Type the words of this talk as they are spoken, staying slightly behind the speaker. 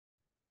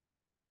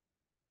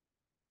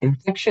In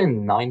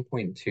section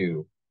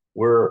 9.2,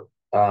 we're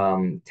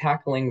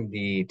tackling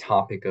the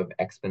topic of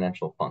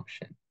exponential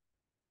function.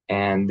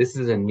 And this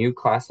is a new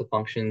class of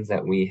functions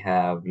that we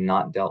have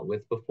not dealt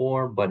with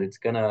before, but it's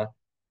going to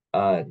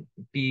uh,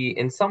 be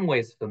in some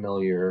ways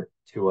familiar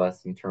to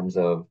us in terms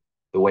of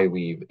the way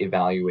we've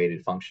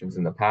evaluated functions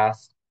in the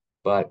past.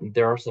 But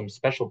there are some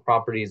special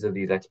properties of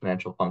these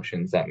exponential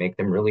functions that make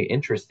them really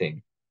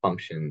interesting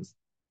functions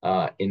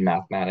in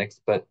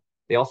mathematics. But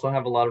they also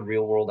have a lot of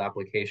real world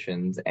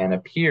applications and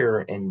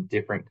appear in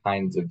different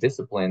kinds of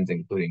disciplines,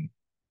 including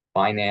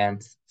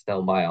finance,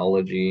 cell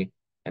biology,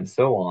 and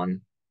so on,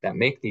 that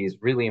make these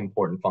really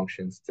important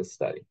functions to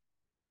study.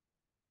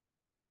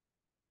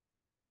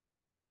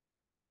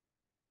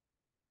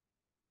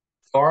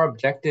 So our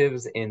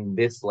objectives in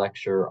this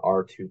lecture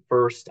are to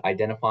first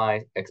identify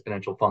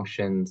exponential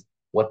functions,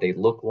 what they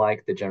look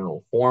like, the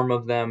general form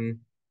of them.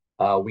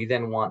 We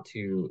then want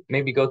to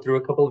maybe go through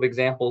a couple of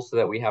examples so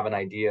that we have an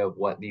idea of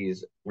what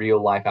these real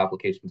life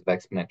applications of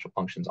exponential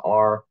functions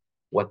are,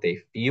 what they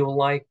feel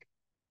like.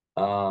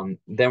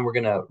 Then we're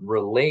going to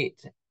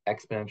relate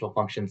exponential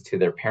functions to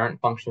their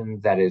parent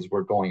functions. That is,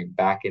 we're going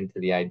back into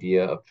the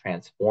idea of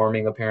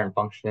transforming a parent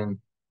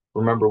function.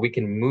 Remember, we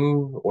can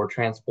move or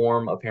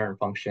transform a parent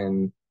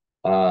function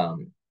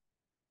um,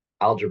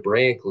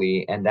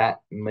 algebraically, and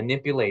that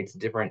manipulates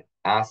different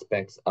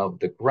aspects of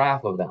the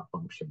graph of that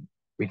function.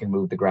 We can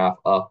move the graph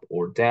up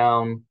or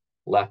down,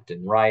 left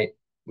and right.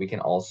 We can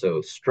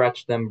also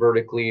stretch them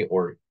vertically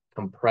or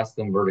compress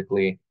them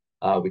vertically.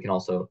 We can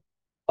also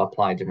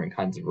apply different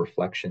kinds of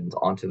reflections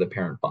onto the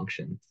parent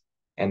functions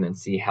and then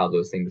see how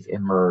those things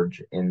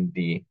emerge in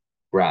the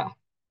graph.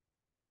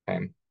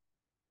 Okay.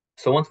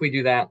 So once we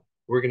do that,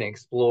 we're going to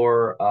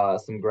explore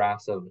some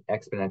graphs of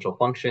exponential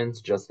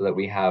functions just so that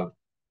we have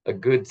a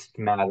good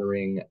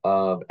smattering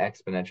of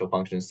exponential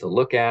functions to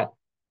look at.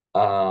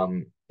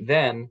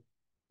 Then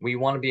we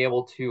want to be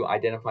able to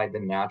identify the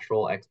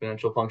natural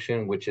exponential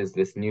function, which is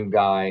this new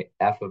guy,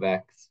 f of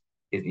x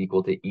is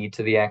equal to e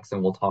to the x,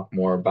 and we'll talk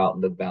more about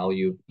the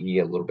value of e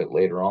a little bit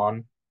later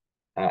on.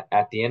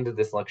 At the end of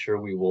this lecture,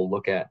 we will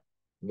look at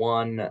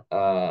one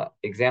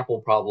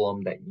example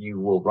problem that you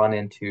will run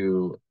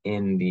into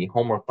in the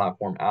homework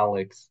platform,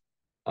 Alex,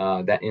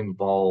 that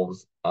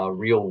involves a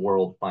real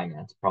world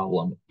finance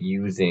problem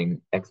using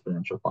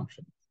exponential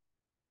functions.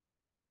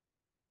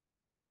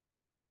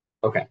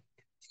 Okay,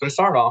 so to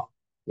start off,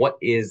 what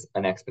is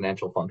an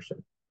exponential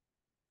function?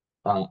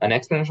 An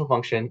exponential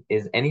function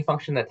is any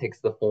function that takes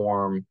the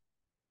form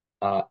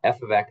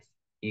f of x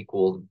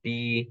equals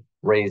b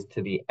raised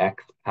to the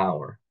x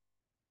power.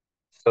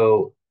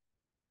 So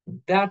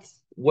that's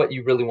what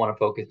you really want to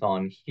focus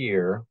on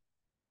here.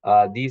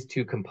 These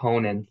two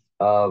components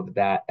of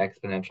that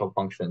exponential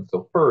function.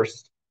 So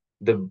first,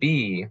 the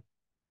b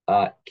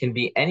can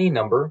be any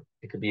number.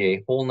 It could be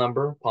a whole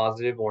number,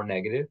 positive or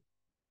negative.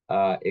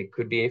 It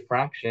could be a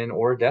fraction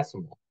or a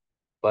decimal.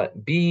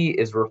 But b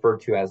is referred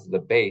to as the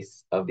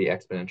base of the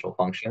exponential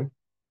function.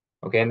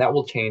 Okay, and that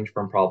will change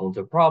from problem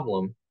to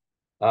problem.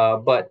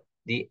 But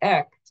the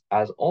x,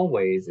 as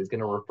always, is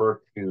going to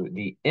refer to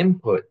the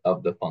input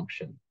of the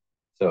function.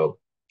 So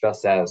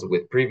just as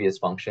with previous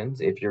functions,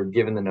 if you're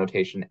given the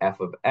notation f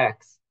of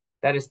x,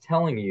 that is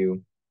telling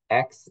you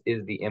x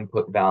is the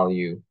input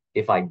value.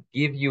 If I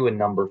give you a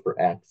number for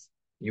x,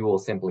 you will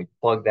simply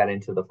plug that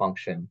into the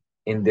function.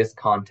 In this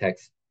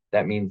context,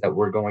 that means that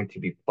we're going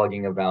to be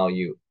plugging a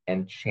value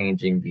and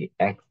changing the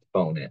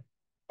exponent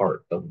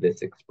part of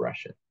this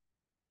expression.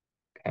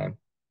 Okay.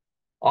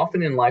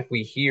 Often in life,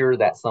 we hear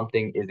that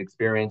something is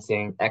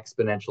experiencing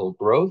exponential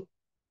growth.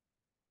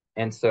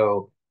 And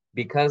so,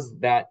 because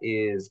that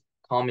is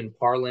common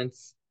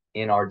parlance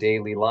in our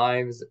daily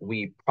lives,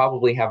 we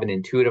probably have an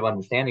intuitive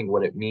understanding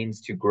what it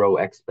means to grow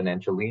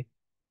exponentially.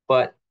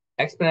 But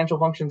exponential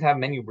functions have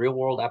many real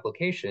world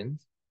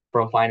applications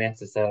from finance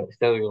to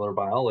cellular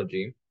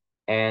biology.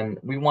 And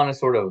we want to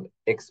sort of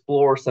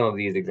explore some of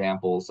these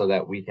examples so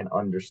that we can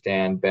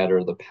understand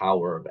better the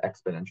power of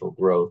exponential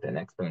growth and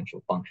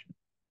exponential functions.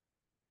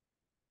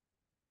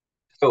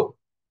 So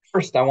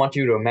first, I want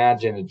you to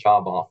imagine a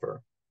job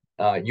offer.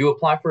 You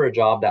apply for a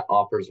job that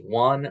offers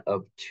one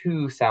of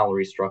two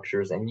salary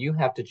structures, and you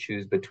have to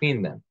choose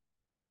between them.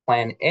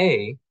 Plan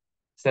A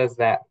says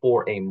that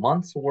for a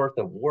month's worth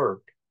of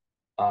work,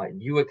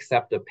 you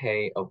accept a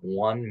pay of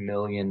 $1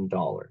 million.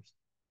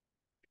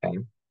 Okay.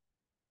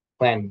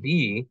 Plan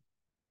B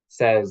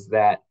says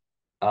that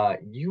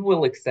you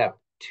will accept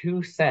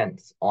 2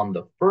 cents on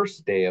the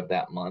first day of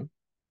that month,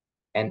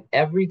 and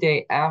every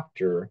day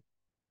after,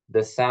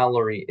 the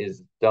salary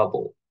is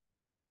doubled.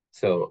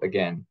 So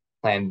again,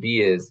 plan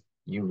B is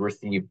you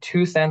receive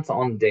 2 cents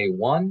on day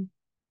one.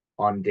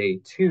 On day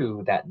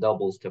two, that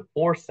doubles to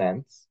 4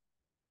 cents.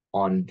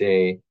 On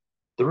day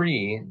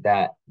three,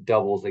 that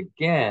doubles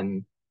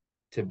again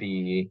to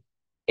be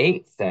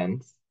 8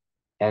 cents,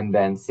 and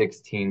then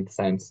 16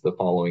 cents the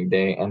following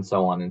day, and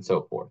so on and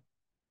so forth.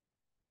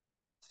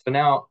 So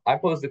now I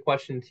pose the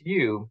question to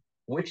you,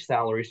 which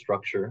salary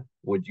structure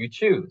would you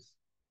choose?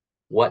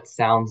 What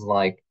sounds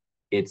like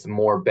it's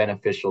more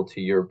beneficial to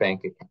your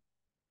bank account?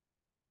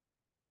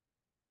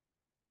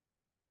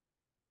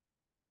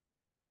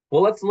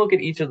 Well, let's look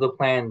at each of the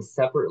plans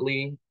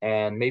separately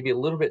and maybe a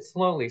little bit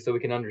slowly so we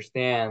can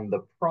understand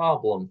the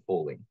problem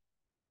fully.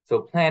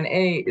 So plan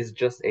A is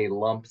just a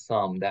lump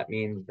sum. That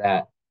means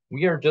that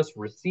we are just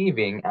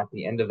receiving at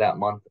the end of that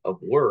month of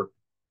work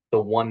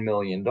the $1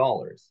 million.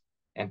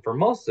 And for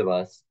most of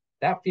us,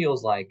 that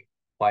feels like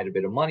quite a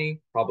bit of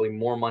money, probably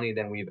more money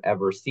than we've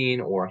ever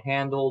seen or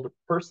handled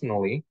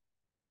personally.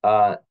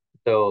 Uh,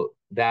 so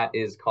that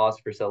is cause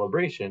for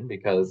celebration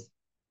because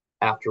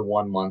after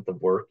 1 month of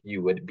work,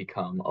 you would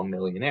become a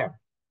millionaire.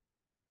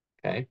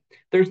 Okay.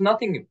 There's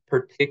nothing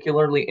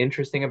particularly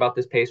interesting about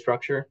this pay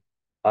structure.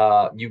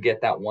 You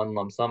get that one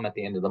lump sum at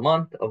the end of the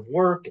month of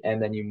work,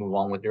 and then you move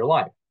on with your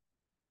life,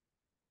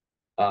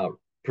 uh,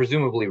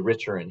 presumably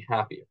richer and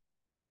happier.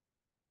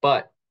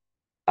 But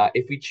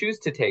if we choose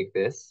to take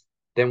this,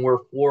 then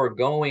we're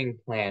foregoing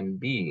plan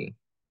B.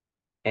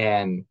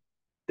 And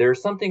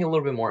there's something a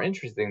little bit more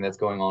interesting that's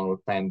going on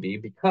with plan B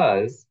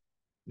because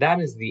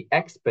that is the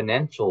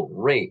exponential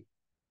rate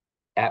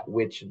at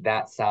which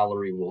that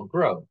salary will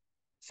grow.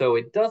 So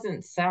it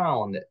doesn't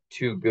sound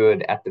too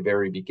good at the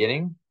very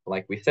beginning.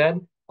 Like we said,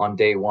 on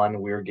day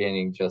one, we're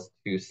getting just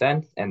 2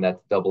 cents, and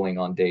that's doubling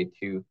on day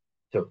two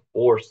to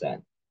 4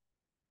 cents.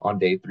 On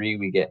day three,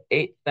 we get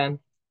 8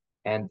 cents,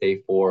 and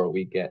day four,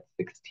 we get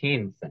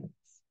 16 cents.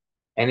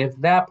 And if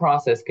that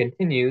process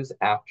continues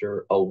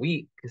after a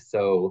week,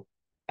 so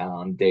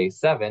on day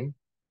seven,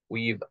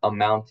 we've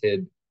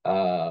amounted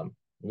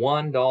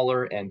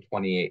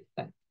 $1.28.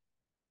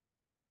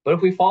 But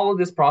if we follow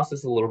this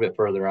process a little bit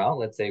further out,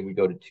 let's say we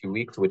go to 2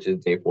 weeks, which is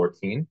day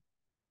 14,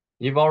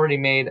 you've already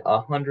made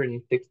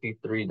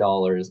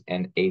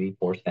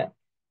 $163.84.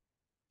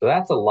 So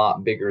that's a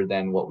lot bigger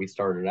than what we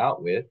started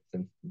out with,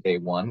 since day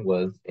one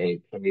was a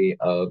pay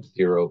of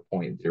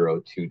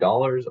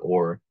 $0.02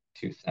 or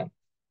 2 cents,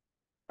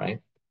 right?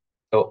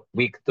 So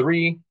week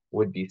three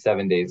would be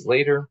 7 days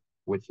later,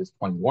 which is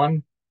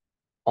 21.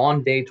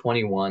 On day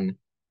 21,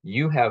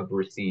 you have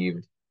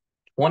received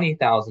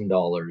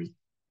 $20,000,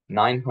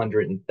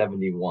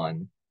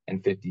 971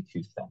 and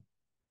 52 cents.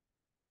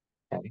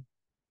 Okay.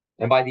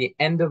 And by the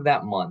end of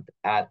that month,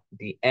 at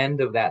the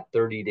end of that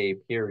 30-day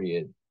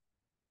period,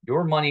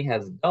 your money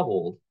has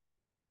doubled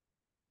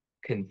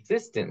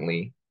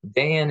consistently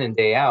day in and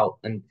day out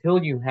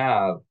until you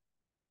have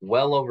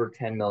well over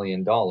 $10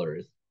 million.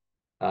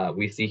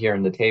 We see here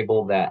in the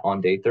table that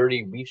on day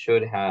 30, we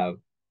should have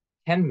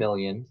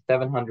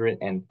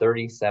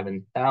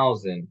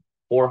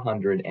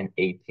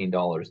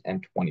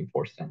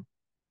 10,737,418.24.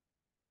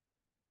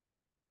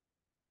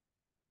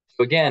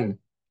 So again,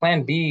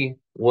 plan B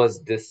was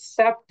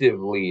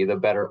deceptively the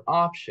better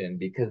option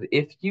because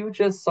if you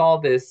just saw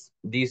these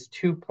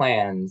two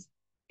plans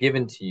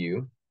given to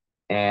you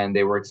and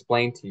they were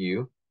explained to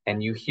you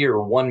and you hear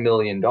 $1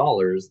 million,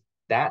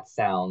 that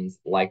sounds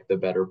like the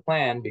better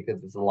plan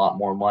because it's a lot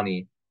more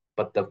money,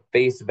 but the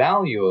face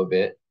value of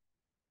it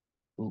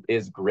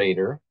is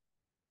greater.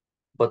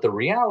 But the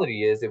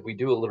reality is, if we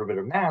do a little bit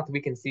of math,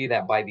 we can see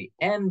that by the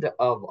end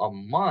of a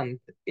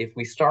month, if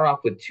we start off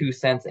with 2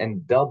 cents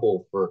and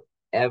double for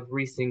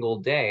every single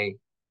day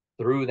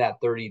through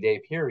that 30-day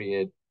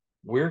period,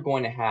 we're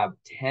going to have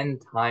 10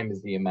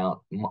 times the amount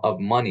of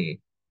money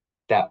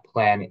that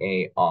Plan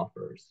A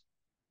offers.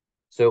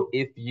 So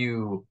if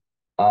you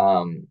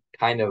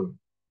kind of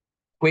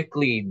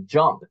quickly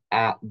jump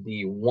at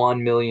the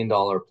 $1 million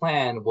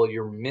plan, well,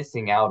 you're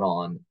missing out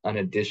on an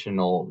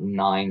additional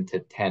 $9 to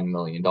 $10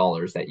 million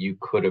that you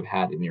could have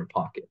had in your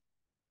pocket.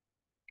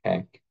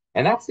 Okay.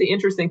 And that's the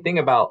interesting thing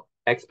about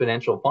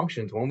exponential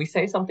functions. When we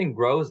say something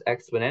grows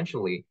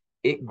exponentially,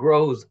 it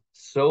grows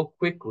so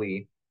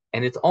quickly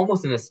and it's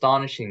almost an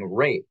astonishing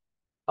rate.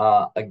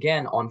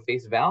 Again, on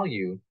face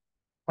value,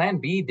 Plan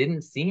B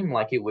didn't seem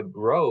like it would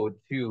grow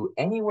to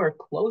anywhere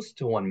close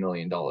to $1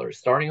 million.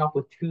 Starting off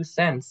with 2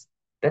 cents,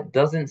 that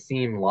doesn't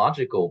seem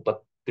logical,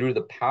 but through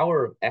the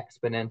power of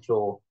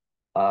exponential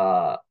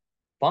uh,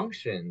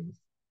 functions,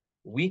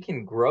 we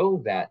can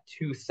grow that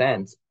 2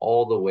 cents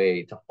all the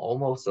way to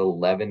almost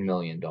 $11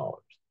 million.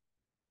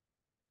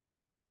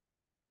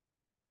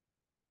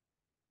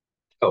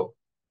 So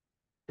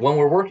when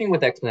we're working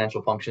with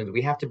exponential functions,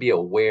 we have to be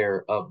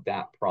aware of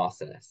that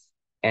process.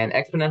 And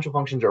exponential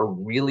functions are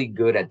really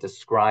good at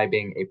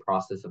describing a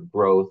process of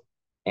growth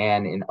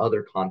and in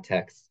other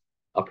contexts,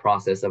 a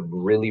process of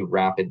really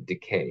rapid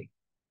decay.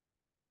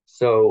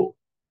 So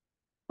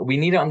we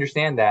need to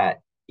understand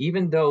that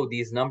even though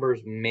these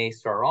numbers may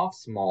start off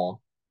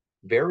small,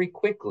 very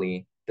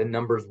quickly, the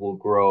numbers will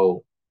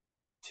grow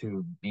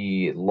to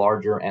be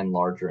larger and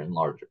larger and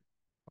larger.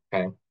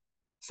 Okay.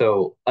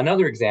 So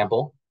another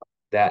example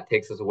that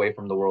takes us away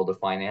from the world of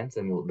finance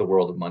and the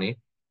world of money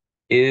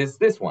is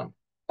this one.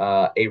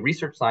 A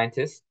research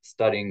scientist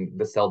studying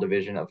the cell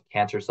division of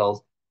cancer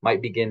cells might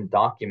begin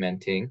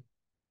documenting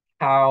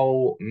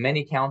how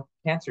many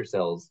cancer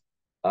cells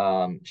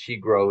she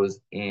grows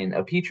in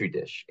a petri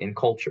dish in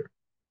culture.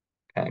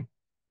 Okay.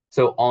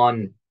 So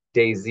on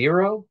day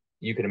zero,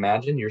 you can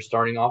imagine you're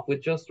starting off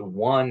with just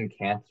one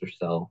cancer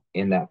cell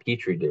in that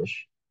petri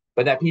dish.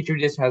 But that petri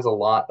dish has a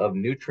lot of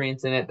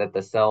nutrients in it that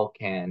the cell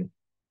can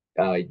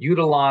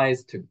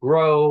utilize to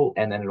grow,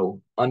 and then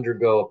it'll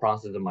undergo a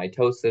process of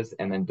mitosis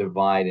and then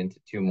divide into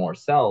two more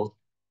cells.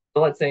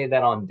 So let's say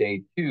that on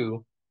day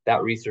 2,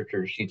 that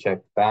researcher, she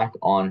checked back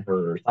on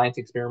her science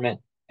experiment,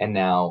 and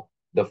now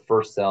the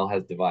first cell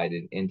has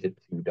divided into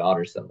two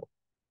daughter cells.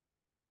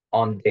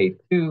 On day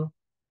 2,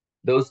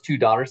 those two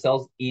daughter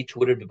cells each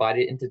would have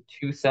divided into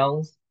two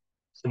cells.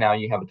 So now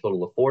you have a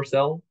total of 4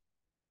 cells.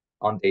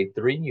 On day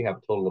 3, you have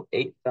a total of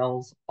 8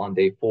 cells. On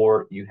day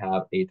 4, you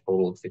have a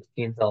total of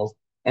 16 cells,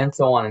 and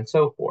so on and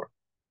so forth.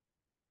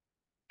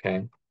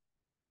 Okay.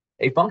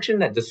 A function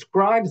that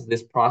describes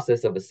this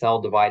process of a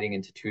cell dividing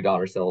into two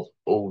daughter cells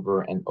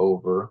over and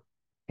over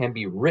can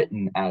be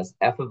written as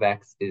f of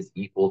x is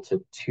equal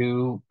to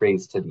 2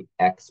 raised to the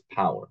x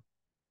power,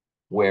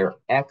 where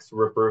x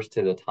refers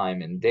to the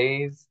time in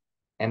days,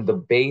 and the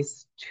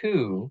base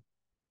 2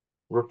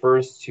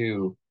 refers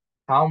to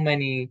how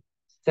many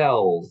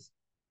cells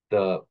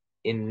the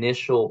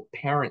initial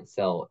parent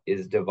cell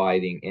is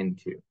dividing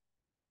into.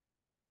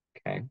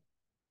 Okay.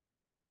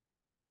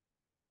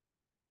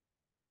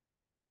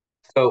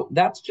 So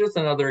that's just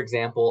another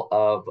example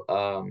of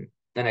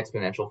an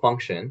exponential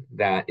function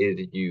that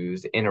is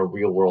used in a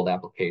real world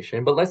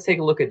application. But let's take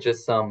a look at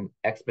just some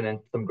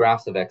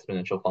graphs of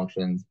exponential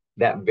functions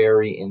that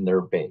vary in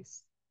their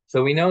base.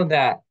 So we know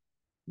that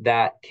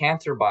that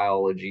cancer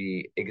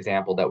biology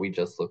example that we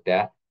just looked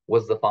at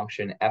was the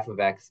function f of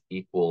x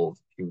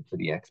equals 2 to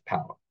the x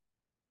power.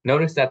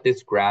 Notice that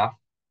this graph,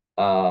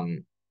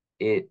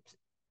 it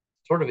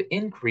sort of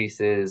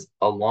increases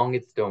along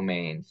its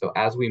domain. So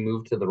as we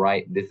move to the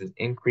right, this is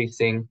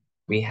increasing.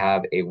 We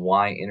have a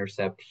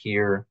y-intercept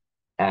here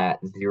at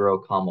 0,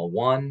 comma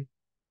 1.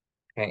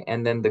 Okay,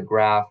 and then the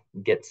graph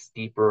gets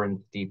steeper and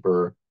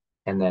steeper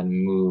and then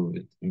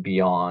moves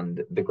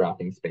beyond the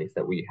graphing space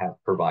that we have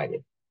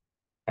provided.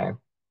 Okay.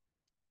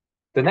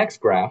 The next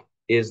graph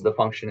is the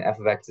function f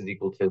of x is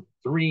equal to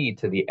 3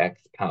 to the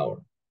x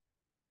power.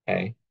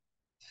 Okay.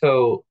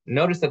 So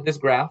notice that this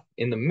graph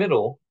in the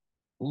middle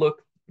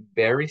looks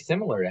very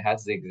similar. It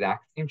has the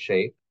exact same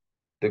shape.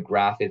 The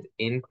graph is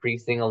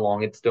increasing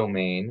along its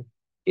domain.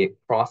 It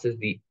crosses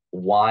the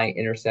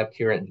y-intercept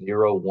here at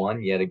 0,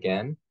 1 yet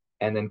again,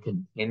 and then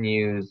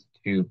continues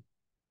to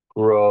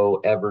grow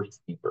ever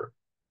steeper.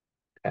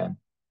 Okay.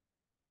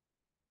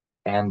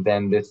 And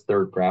then this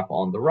third graph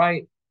on the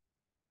right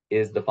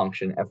is the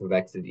function f of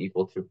x is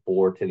equal to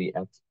 4 to the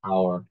x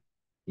power.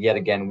 Yet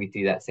again, we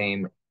see that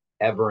same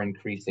ever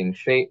increasing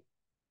shape.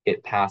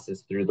 It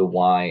passes through the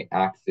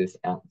y-axis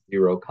at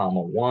 0,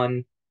 comma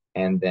 1,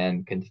 and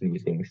then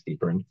continues getting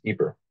steeper and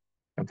steeper.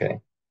 Okay.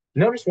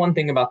 Notice one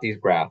thing about these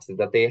graphs is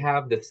that they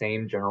have the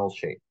same general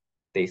shape.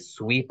 They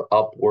sweep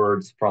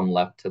upwards from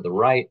left to the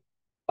right.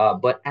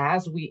 But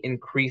as we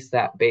increase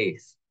that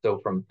base, so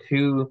from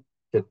 2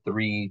 to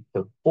 3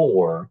 to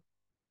 4,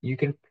 you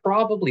can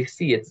probably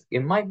see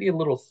it might be a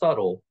little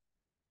subtle,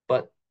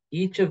 but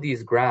each of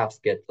these graphs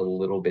gets a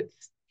little bit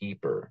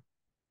steeper.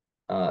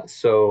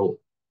 So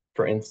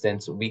for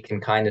instance, we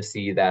can kind of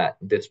see that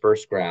this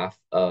first graph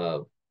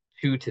of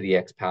 2 to the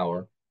x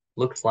power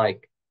looks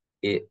like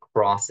it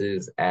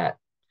crosses at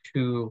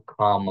 2,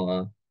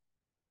 comma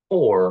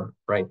 4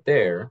 right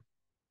there.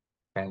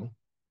 Okay.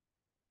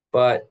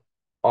 But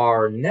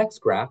our next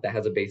graph that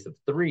has a base of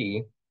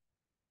 3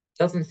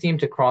 doesn't seem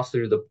to cross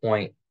through the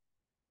point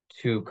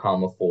 2,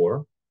 comma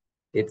 4.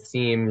 It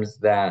seems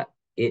that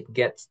it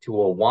gets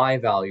to a y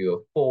value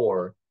of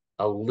 4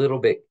 a little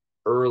bit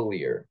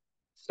earlier.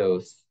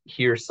 So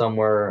here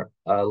somewhere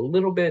a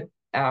little bit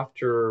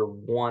after a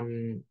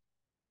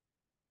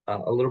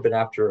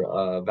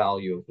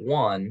value of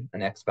 1,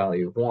 an x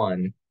value of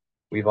 1,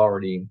 we've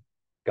already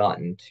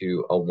gotten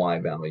to a y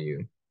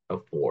value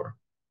of 4.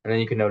 And then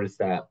you can notice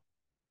that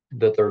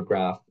the third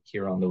graph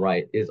here on the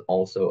right is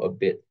also a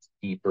bit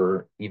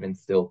steeper, even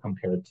still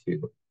compared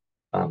to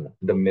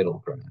the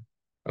middle graph.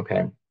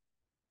 Okay.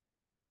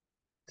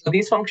 So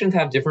these functions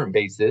have different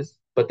bases,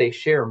 but they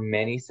share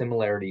many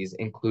similarities,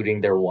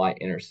 including their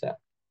y-intercept.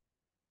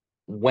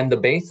 When the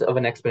base of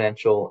an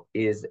exponential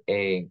is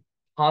a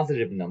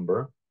positive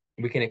number,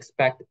 we can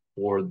expect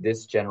for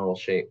this general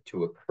shape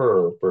to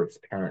occur for its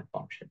parent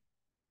function.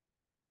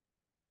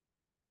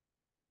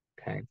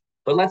 Okay,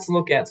 but let's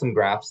look at some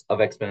graphs of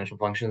exponential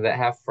functions that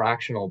have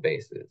fractional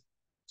bases.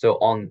 So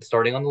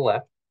starting on the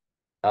left,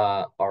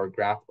 our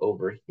graph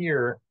over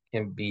here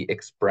can be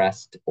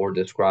expressed or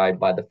described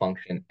by the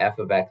function f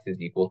of x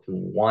is equal to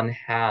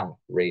 1/2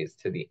 raised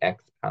to the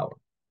x power.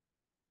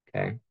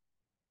 Okay.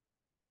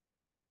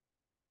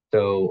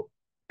 So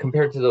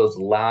compared to those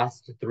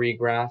last 3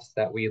 graphs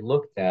that we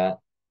looked at,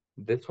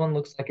 this one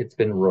looks like it's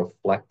been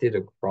reflected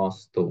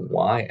across the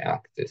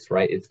y-axis,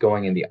 right? It's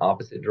going in the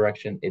opposite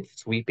direction. It's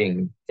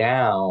sweeping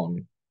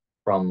down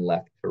from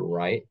left to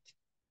right.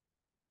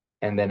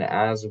 And then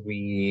as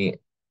we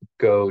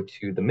go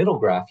to the middle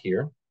graph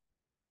here,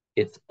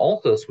 it's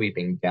also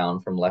sweeping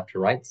down from left to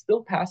right,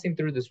 still passing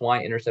through this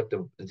y-intercept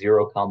of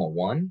 0, comma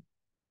 1.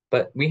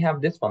 But we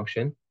have this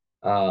function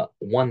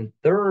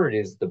 1/3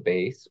 is the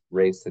base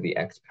raised to the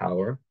x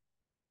power.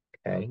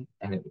 Okay,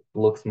 and it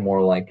looks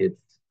more like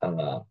it's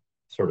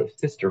sort of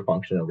sister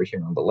function over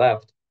here on the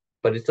left,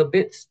 but it's a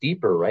bit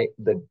steeper, right?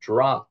 The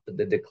drop,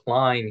 the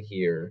decline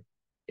here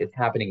is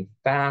happening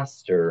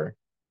faster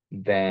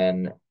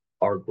than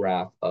our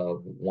graph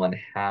of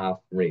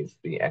 1/2 raised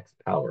to the x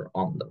power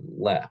on the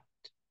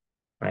left,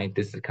 right?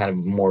 This is kind of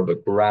more of a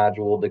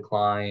gradual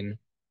decline,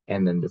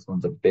 and then this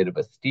one's a bit of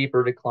a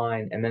steeper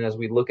decline. And then as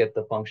we look at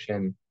the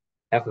function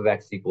f of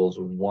x equals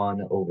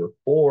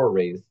 1/4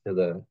 raised to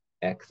the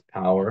x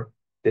power,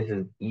 this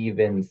is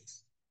even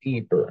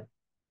steeper,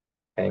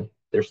 okay?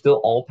 They're still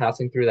all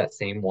passing through that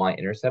same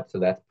y-intercept, so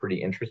that's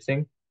pretty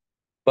interesting.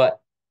 But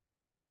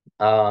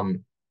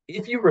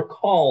if you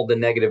recall the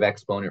negative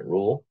exponent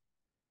rule,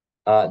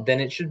 then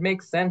it should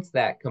make sense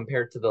that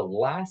compared to the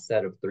last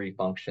set of three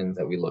functions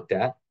that we looked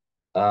at,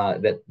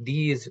 that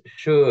these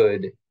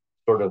should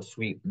sort of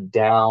sweep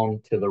down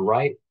to the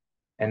right.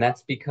 And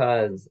that's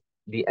because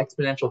the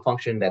exponential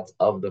function that's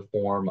of the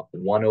form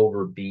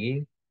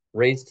 1/b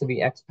raised to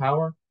the x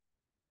power,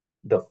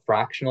 the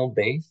fractional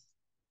base,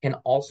 can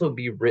also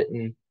be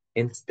written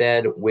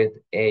instead with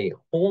a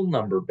whole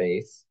number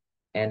base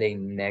and a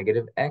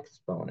negative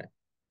exponent.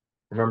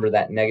 Remember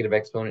that negative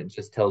exponent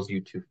just tells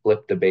you to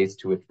flip the base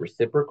to its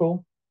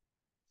reciprocal.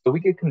 So we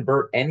could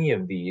convert any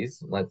of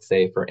these. Let's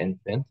say, for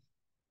instance,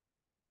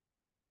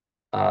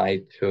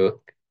 I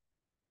took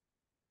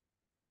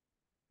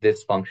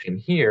this function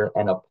here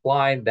and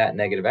applied that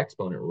negative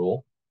exponent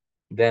rule.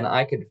 Then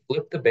I could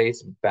flip the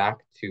base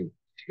back to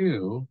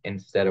 2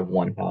 instead of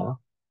 1/2.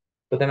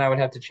 But then I would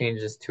have to change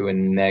this to a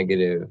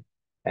negative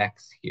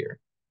x here,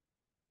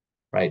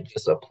 right?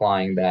 Just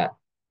applying that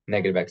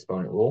negative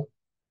exponent rule.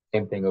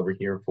 Same thing over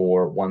here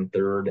for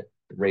 1/3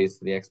 raised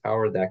to the x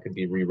power. That could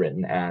be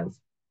rewritten as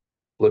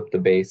flip the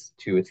base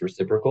to its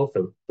reciprocal,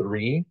 so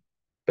 3,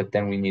 but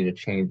then we need to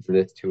change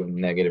this to a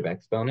negative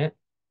exponent.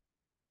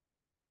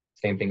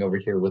 Same thing over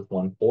here with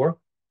 1/4.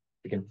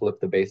 We can flip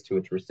the base to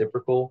its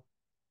reciprocal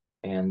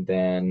and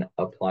then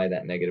apply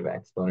that negative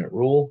exponent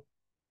rule.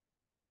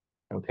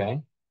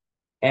 Okay.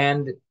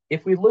 And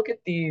if we look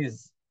at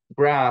these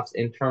graphs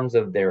in terms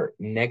of their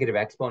negative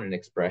exponent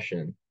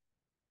expression,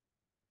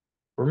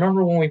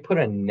 remember when we put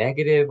a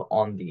negative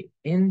on the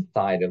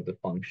inside of the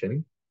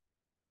function,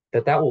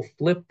 that will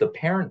flip the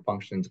parent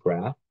function's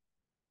graph.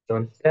 So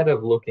instead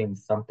of looking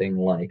something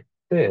like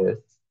this,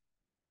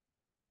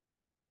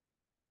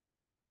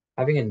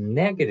 having a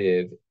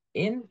negative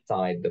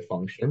inside the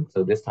function,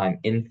 so this time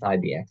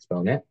inside the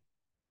exponent,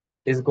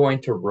 is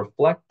going to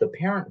reflect the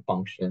parent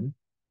function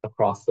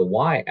across the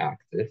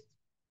y-axis.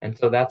 And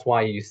so that's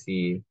why you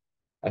see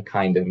a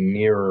kind of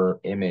mirror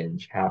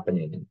image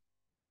happening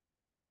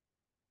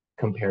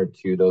compared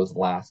to those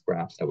last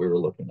graphs that we were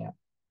looking at.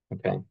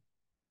 Okay.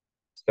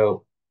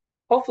 So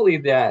hopefully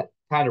that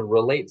kind of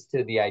relates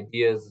to the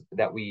ideas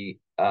that we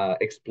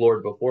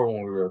explored before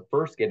when we were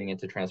first getting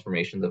into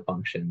transformations of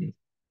functions.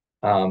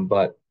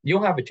 But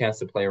you'll have a chance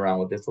to play around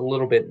with this a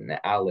little bit in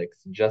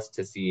Alex just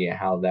to see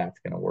how that's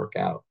going to work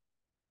out.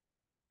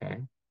 Okay.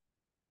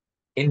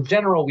 In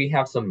general, we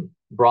have some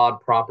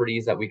broad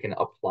properties that we can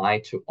apply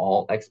to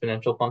all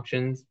exponential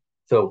functions.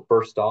 So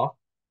first off,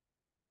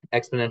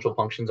 exponential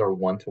functions are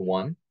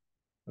one-to-one.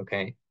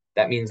 Okay.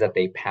 That means that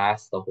they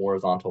pass the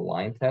horizontal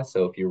line test.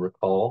 So if you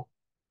recall,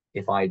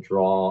 if I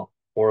draw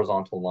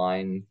horizontal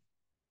line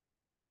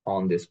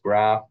on this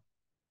graph,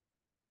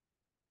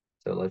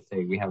 so let's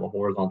say we have a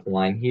horizontal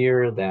line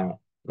here that,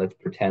 let's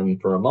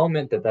pretend for a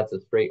moment that that's a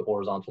straight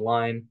horizontal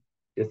line.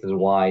 This is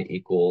y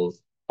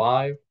equals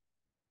 5.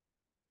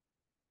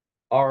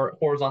 Our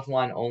horizontal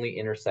line only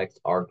intersects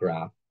our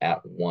graph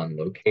at one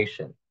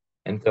location.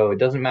 And so it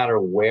doesn't matter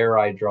where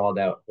I draw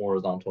that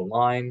horizontal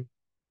line,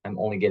 I'm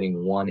only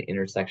getting one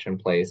intersection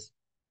place.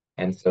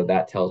 And so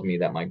that tells me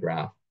that my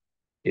graph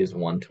is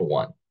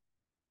one-to-one.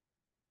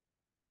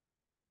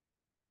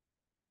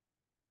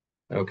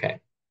 Okay.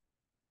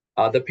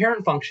 The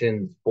parent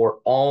functions for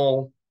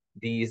all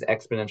these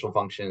exponential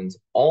functions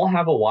all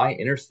have a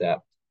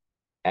y-intercept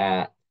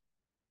at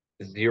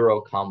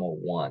 0,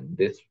 1.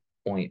 This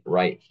point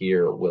right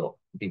here will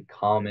be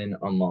common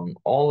among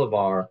all of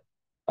our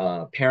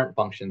parent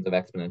functions of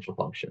exponential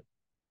function.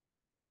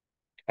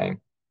 Okay.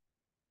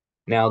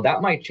 Now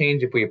that might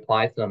change if we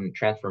apply some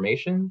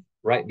transformations,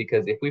 right?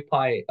 Because if we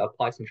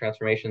apply some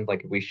transformations,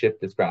 like if we shift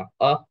this graph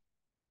up,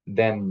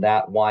 then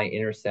that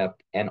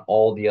y-intercept and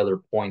all the other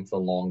points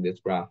along this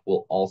graph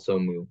will also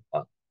move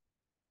up.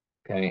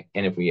 Okay.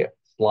 And if we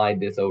slide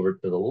this over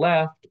to the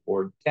left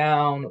or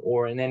down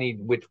or in any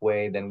which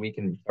way, then we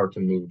can start to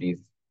move these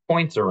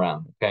points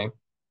around. Okay.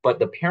 But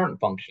the parent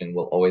function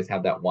will always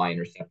have that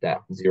y-intercept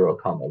at 0,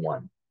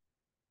 1.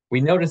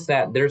 We notice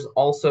that there's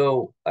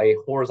also a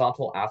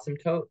horizontal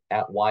asymptote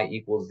at y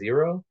equals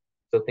 0.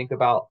 So think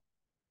about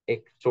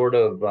a sort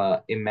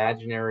of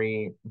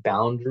imaginary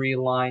boundary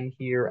line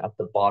here at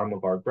the bottom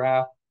of our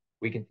graph.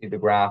 We can see the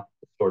graph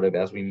sort of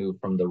as we move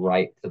from the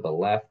right to the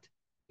left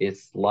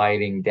is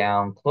sliding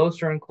down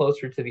closer and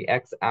closer to the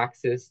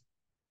x-axis.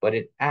 but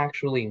it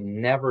actually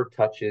never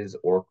touches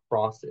or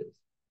crosses.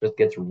 Just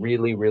gets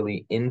really,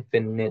 really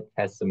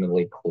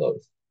infinitesimally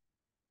close.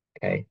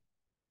 Okay.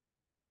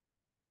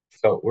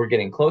 So we're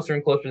getting closer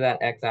and closer to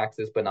that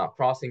x-axis, but not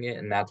crossing it,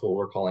 and that's what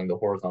we're calling the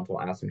horizontal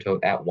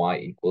asymptote at y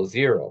equals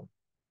 0.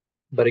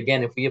 But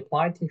again, if we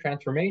applied some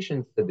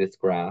transformations to this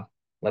graph,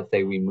 let's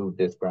say we move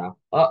this graph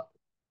up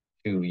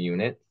 2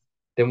 units,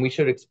 then we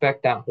should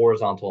expect that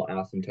horizontal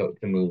asymptote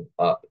to move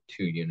up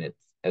 2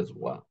 units as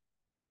well.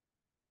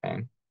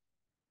 Okay.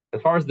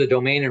 As far as the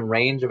domain and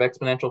range of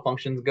exponential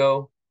functions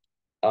go,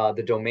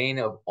 the domain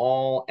of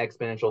all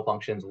exponential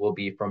functions will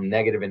be from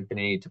negative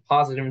infinity to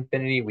positive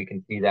infinity. We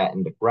can see that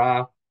in the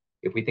graph.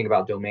 If we think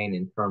about domain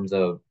in terms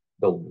of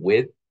the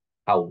width,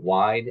 how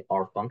wide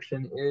our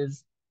function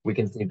is, we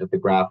can see that the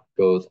graph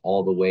goes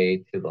all the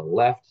way to the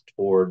left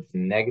towards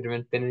negative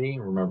infinity.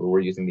 Remember, we're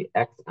using the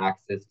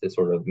x-axis to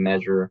sort of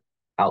measure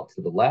out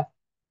to the left.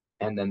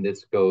 And then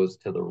this goes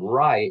to the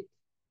right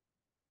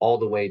all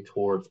the way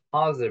towards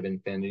positive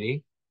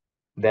infinity.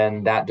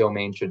 Then that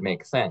domain should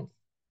make sense.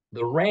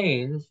 The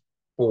range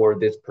for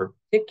this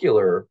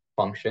particular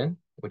function,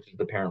 which is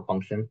the parent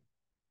function,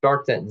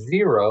 starts at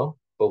 0,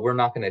 but we're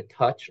not going to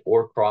touch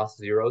or cross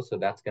 0, so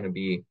that's going to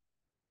be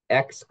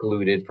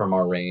excluded from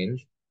our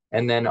range.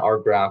 And then our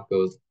graph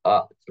goes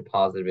up to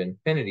positive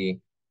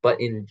infinity. But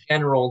in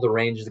general, the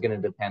range is going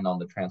to depend on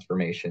the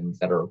transformations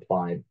that are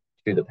applied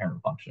to the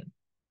parent function.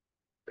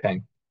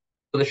 Okay.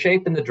 So the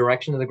shape and the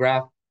direction of the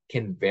graph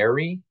can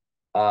vary.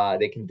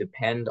 They can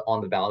depend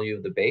on the value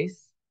of the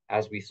base,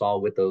 as we saw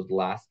with those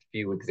last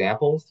few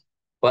examples,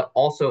 but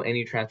also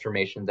any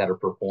transformations that are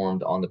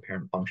performed on the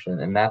parent function.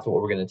 And that's what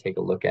we're going to take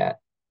a look at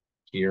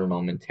here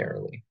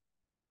momentarily.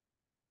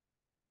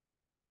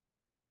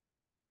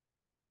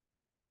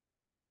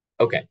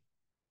 Okay,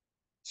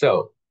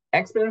 so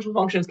exponential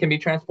functions can be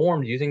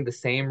transformed using the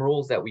same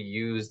rules that we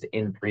used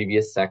in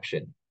previous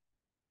section.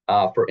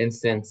 For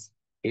instance,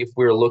 if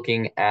we're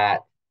looking at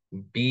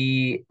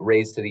b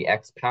raised to the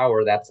x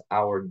power, that's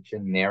our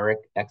generic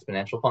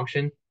exponential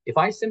function. If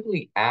I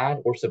simply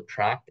add or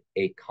subtract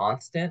a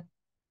constant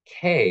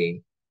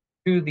k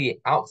to the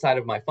outside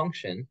of my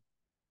function,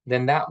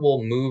 then that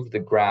will move the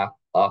graph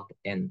up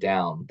and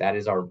down. That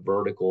is our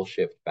vertical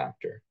shift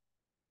factor.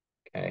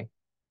 Okay.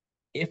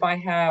 If I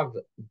have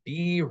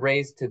b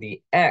raised to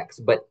the x,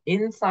 but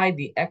inside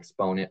the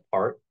exponent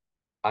part,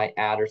 I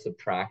add or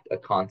subtract a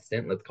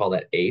constant, let's call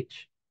that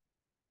h,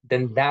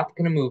 then that's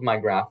going to move my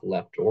graph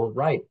left or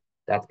right.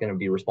 That's going to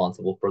be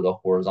responsible for the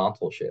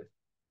horizontal shift.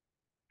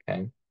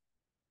 Okay.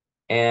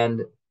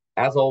 And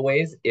as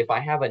always, if I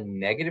have a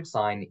negative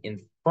sign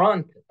in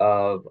front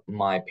of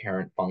my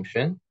parent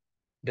function,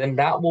 then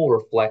that will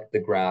reflect the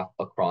graph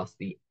across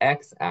the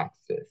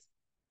x-axis.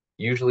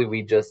 Usually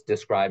we just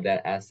describe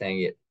that as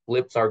saying it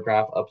flips our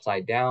graph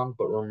upside down,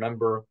 but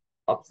remember,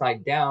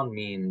 upside down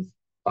means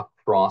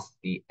across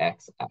the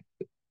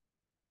x-axis.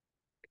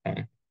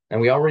 Okay. And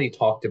we already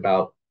talked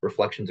about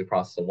reflections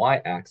across the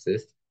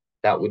y-axis.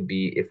 That would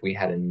be if we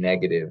had a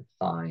negative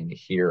sign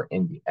here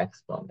in the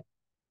exponent.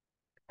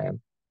 Okay.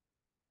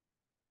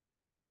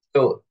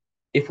 So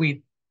if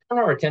we turn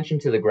our attention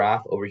to the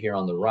graph over here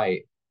on the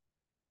right,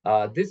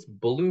 this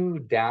blue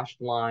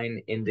dashed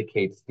line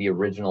indicates the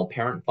original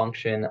parent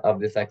function of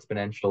this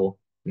exponential.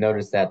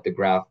 Notice that the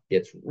graph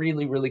gets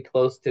really, really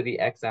close to the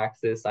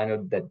x-axis. I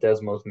know that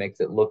Desmos makes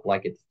it look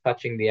like it's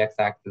touching the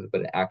x-axis,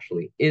 but it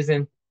actually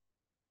isn't.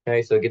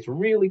 Okay, so it gets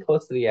really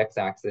close to the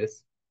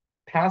x-axis,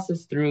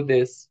 passes through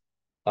this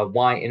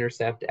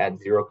y-intercept at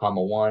 0,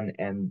 1,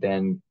 and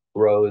then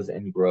grows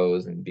and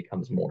grows and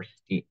becomes more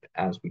steep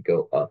as we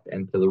go up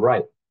and to the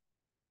right.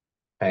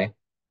 Okay,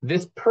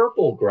 this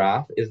purple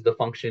graph is the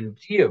function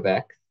g of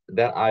x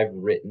that I've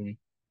written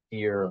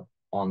here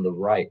on the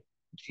right.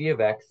 G of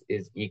x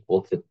is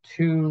equal to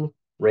 2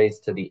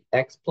 raised to the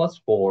x plus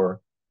 4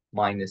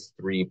 minus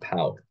 3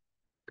 power.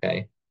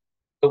 Okay,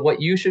 so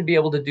what you should be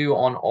able to do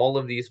on all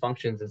of these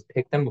functions is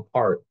pick them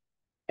apart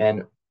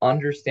and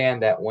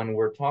understand that when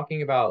we're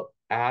talking about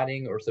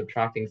adding or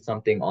subtracting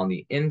something on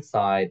the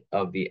inside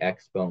of the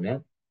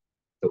exponent,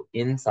 so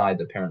inside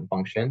the parent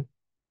function,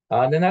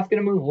 then that's going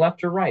to move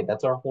left or right.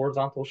 That's our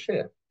horizontal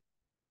shift.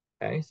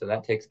 Okay, so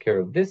that takes care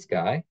of this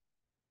guy.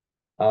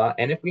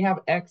 And if we have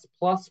x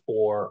plus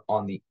 4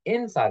 on the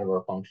inside of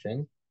our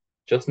function,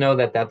 just know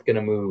that that's going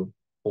to move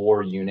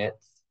 4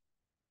 units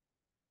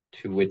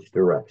to which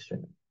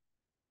direction?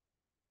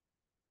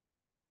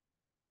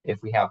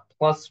 If we have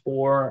plus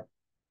 4,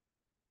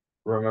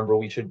 remember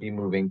we should be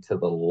moving to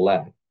the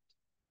left.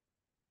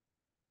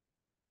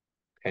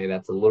 Okay,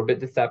 that's a little bit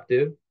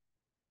deceptive.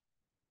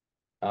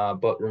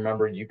 But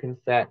remember, you can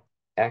set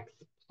x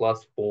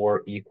plus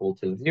 4 equal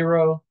to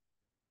 0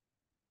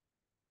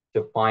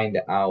 to find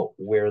out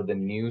where the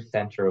new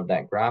center of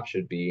that graph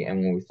should be.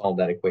 And when we solve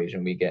that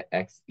equation, we get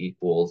x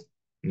equals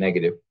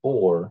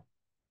 -4,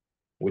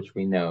 which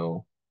we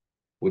know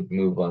would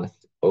move us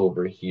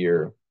over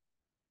here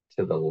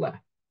to the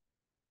left.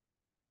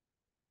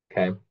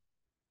 Okay.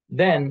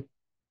 Then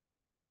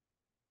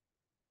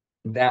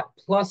that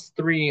plus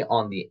 3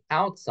 on the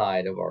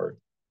outside of our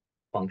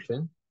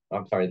function,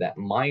 I'm sorry, that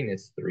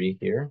minus 3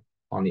 here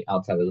on the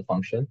outside of the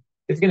function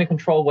is going to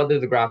control whether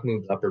the graph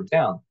moves up or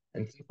down.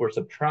 And since we're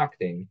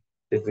subtracting,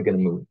 this is going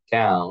to move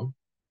down.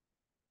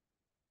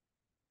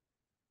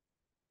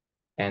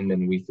 And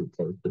then we should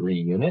say 3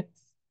 units.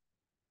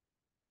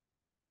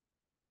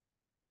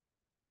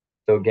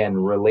 So again,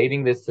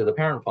 relating this to the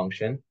parent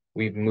function,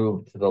 we've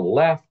moved to the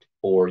left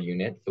 4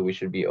 units. So we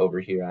should be over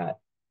here at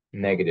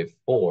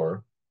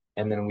 -4.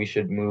 And then we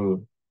should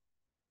move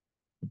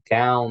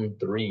down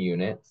 3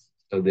 units.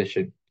 So this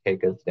should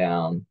take us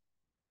down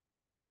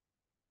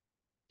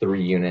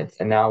 3 units.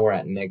 And now we're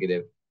at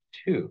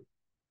 -2.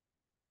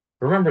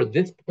 Remember,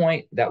 this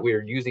point that we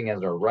are using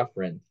as our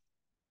reference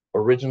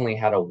originally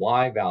had a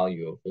y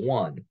value of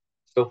 1.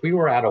 So if we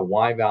were at a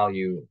y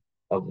value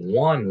of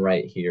 1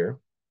 right here,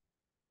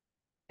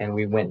 and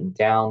we went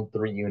down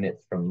 3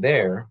 units from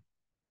there,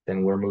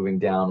 then we're moving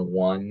down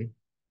 1,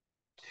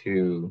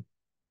 2,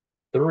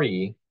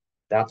 3.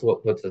 That's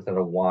what puts us at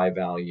a y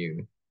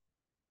value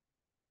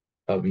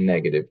of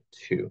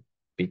 -2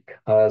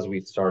 because we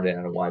started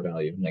at a y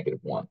value of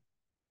 -1.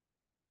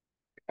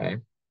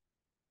 Okay.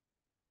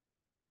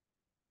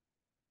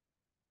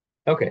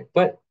 Okay,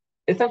 but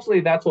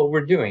essentially that's what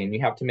we're doing.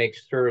 You have to make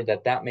sure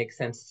that that makes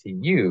sense to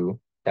you,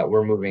 that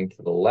we're moving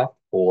to the left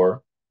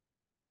 4,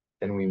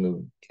 then we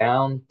move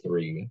down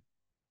 3.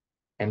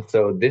 And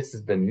so this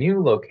is the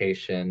new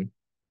location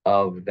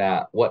of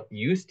that, what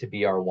used to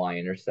be our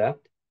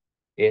y-intercept.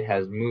 It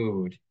has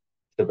moved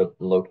to the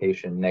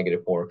location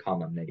 -4,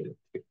 comma, -2.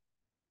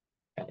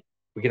 Okay.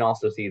 We can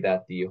also see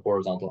that the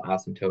horizontal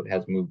asymptote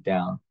has moved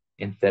down.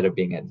 Instead of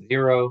being at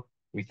 0,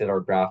 we said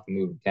our graph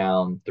moved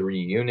down 3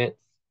 units.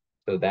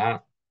 So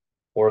that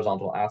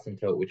horizontal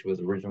asymptote, which was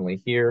originally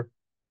here,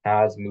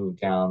 has moved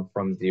down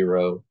from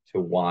 0 to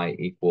y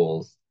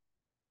equals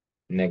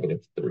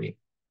 -3.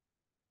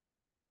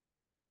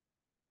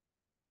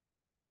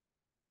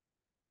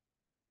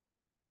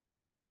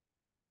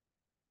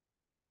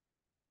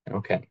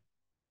 Okay,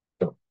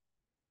 so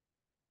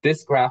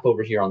this graph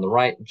over here on the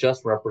right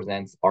just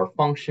represents our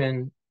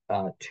function,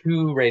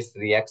 2 raised to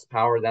the x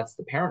power. That's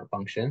the parent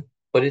function,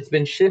 but it's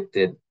been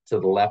shifted to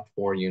the left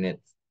 4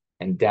 units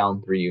and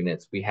down 3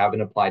 units. We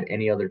haven't applied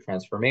any other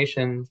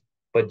transformations,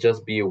 but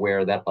just be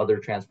aware that other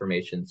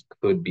transformations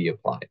could be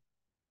applied.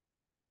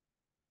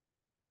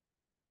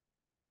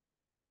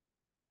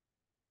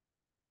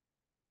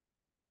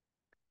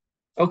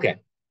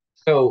 Okay,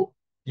 so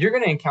you're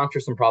going to encounter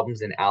some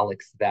problems in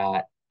ALEKS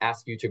that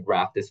ask you to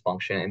graph this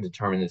function and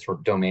determine its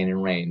domain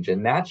and range.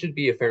 And that should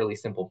be a fairly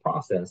simple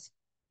process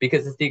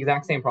because it's the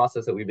exact same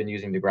process that we've been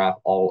using to graph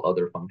all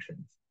other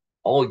functions.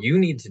 All you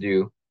need to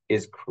do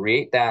is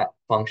create that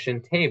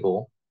function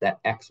table, that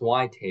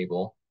XY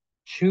table,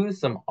 choose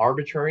some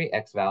arbitrary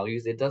X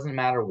values. It doesn't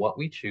matter what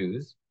we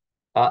choose,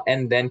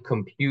 and then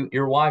compute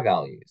your Y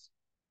values.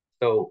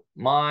 So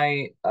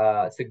my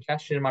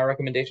suggestion, my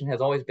recommendation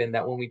has always been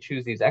that when we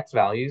choose these X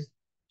values,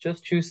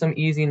 just choose some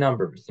easy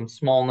numbers, some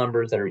small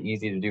numbers that are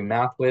easy to do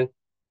math with.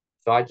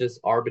 So I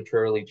just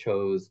arbitrarily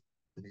chose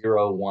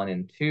 0, 1,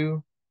 and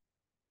 2,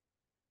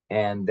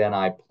 and then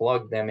I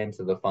plug them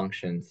into the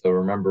function. So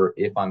remember,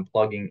 if I'm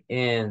plugging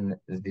in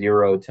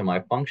 0 to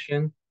my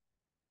function,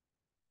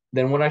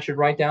 then what I should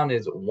write down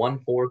is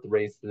 1/4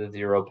 raised to the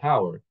 0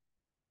 power.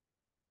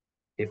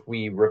 If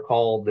we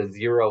recall the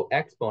 0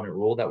 exponent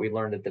rule that we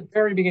learned at the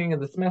very beginning of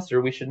the semester,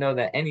 we should know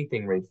that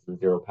anything raised to the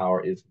 0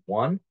 power is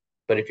 1.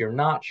 But if you're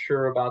not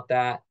sure about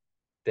that,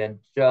 then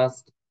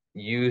just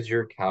use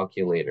your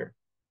calculator.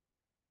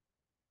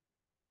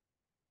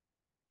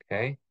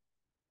 Okay?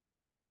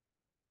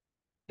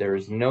 There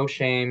is no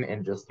shame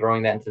in just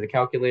throwing that into the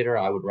calculator.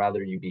 I would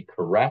rather you be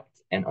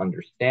correct and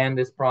understand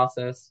this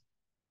process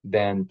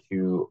than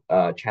to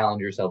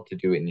challenge yourself to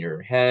do it in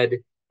your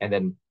head and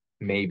then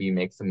maybe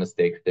make some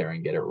mistakes there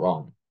and get it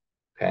wrong.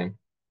 Okay?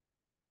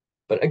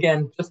 But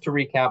again, just to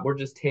recap, we're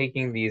just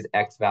taking these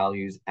x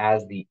values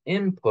as the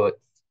inputs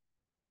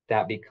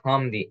that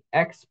become the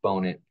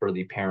exponent for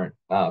the parent,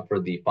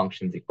 for the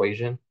function's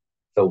equation.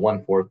 So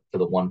 1/4 to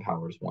the 1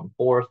 power is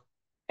 1/4.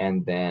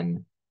 And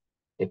then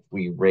if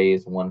we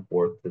raise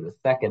 1/4 to the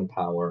second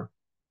power,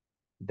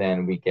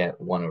 then we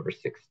get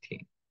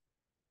 1/16.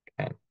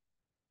 Okay.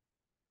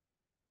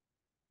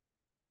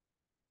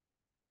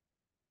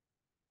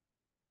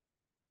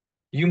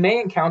 You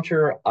may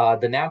encounter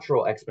the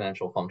natural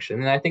exponential function.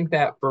 And I think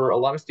that for a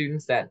lot of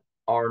students that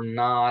are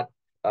not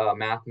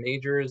math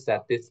majors,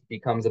 that this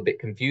becomes a bit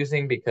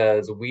confusing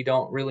because we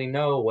don't really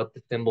know what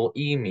the symbol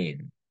E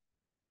means.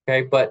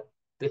 Okay, but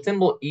the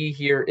symbol E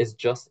here is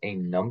just a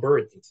number.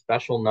 It's a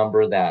special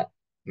number that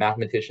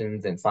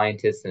mathematicians and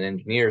scientists and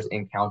engineers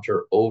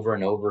encounter over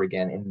and over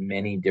again in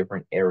many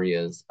different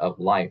areas of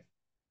life.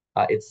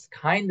 It's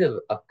kind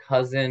of a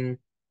cousin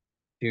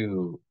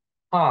to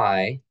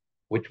pi,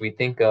 which we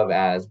think of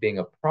as being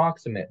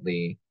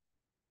approximately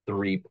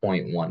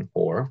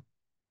 3.14.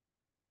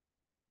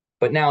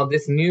 But now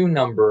this new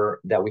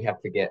number that we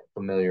have to get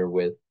familiar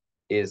with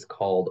is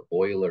called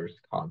Euler's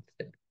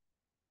constant.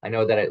 I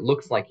know that it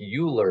looks like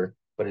Euler,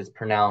 but it's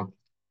pronounced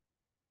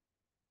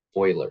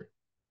Euler.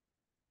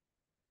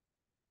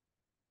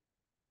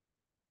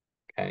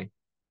 Okay.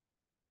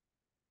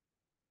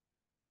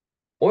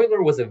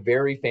 Euler was a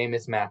very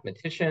famous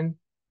mathematician,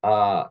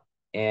 uh,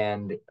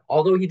 and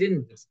although he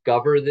didn't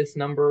discover this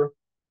number,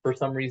 for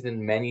some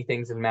reason, many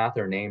things in math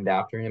are named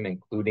after him,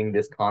 including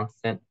this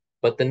constant.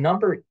 But the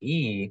number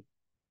E,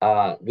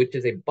 which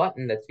is a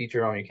button that's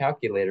featured on your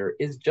calculator,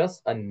 is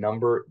just a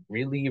number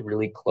really,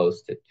 really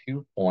close to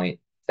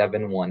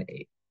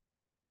 2.718.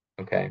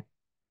 Okay.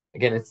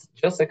 Again, it's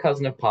just a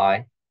cousin of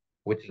pi,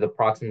 which is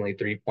approximately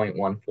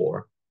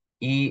 3.14.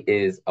 E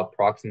is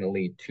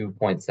approximately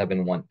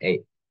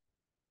 2.718.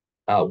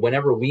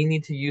 Whenever we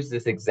need to use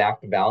this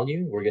exact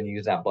value, we're going to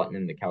use that button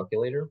in the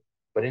calculator.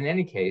 But in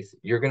any case,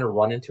 you're going to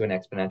run into an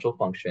exponential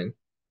function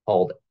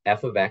called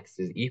f of x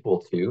is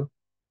equal to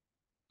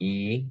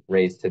e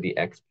raised to the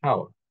x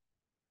power.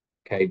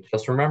 Okay,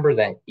 just remember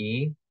that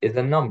e is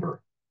a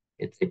number.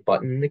 It's a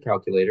button in the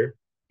calculator.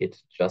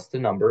 It's just a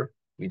number.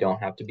 We don't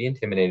have to be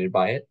intimidated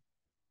by it.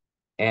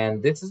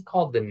 And this is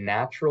called the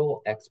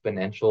natural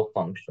exponential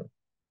function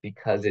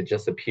because it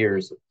just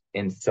appears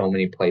in so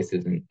many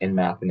places in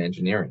math and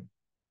engineering.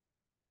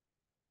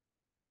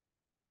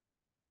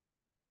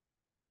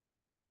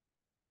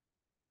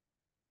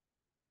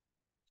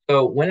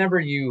 So whenever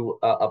you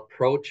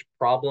approach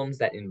problems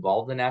that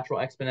involve the natural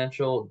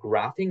exponential,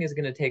 graphing is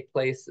going to take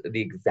place the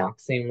exact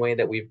same way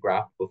that we've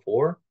graphed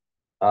before.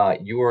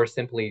 You are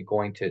simply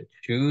going to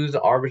choose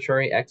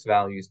arbitrary x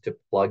values to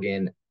plug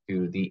in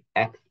to the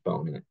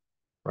exponent,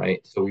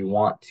 right? So we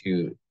want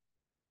to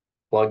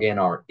plug in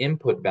our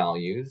input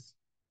values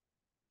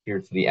here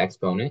to the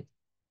exponent.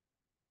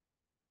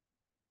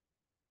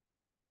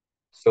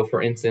 So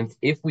for instance,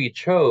 if we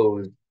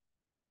chose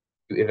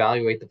to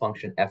evaluate the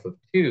function f of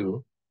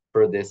 2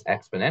 for this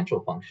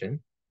exponential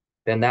function,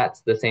 then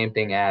that's the same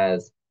thing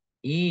as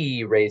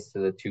e raised to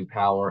the 2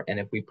 power. And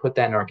if we put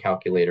that in our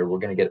calculator, we're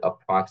going to get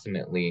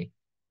approximately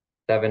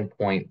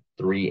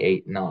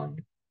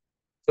 7.389.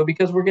 So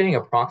because we're getting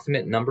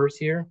approximate numbers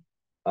here,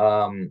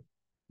 um,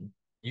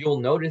 you'll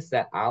notice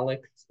that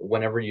Alex,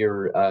 whenever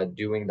you're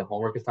doing the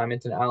homework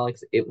assignments in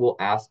Alex, it will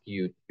ask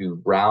you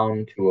to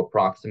round to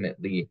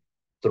approximately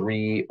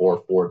 3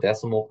 or 4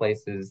 decimal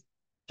places.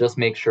 Just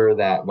make sure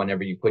that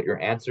whenever you put your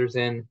answers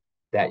in,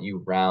 that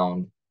you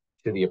round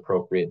to the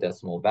appropriate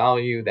decimal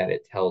value that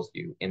it tells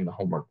you in the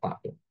homework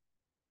platform.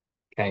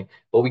 Okay,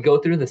 but we go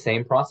through the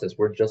same process.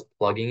 We're just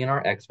plugging in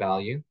our x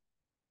value.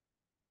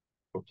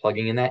 We're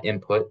plugging in that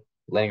input,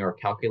 letting our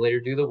calculator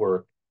do the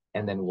work,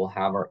 and then we'll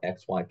have our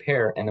XY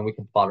pair, and then we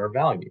can plot our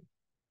value.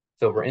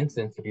 So for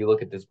instance, if you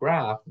look at this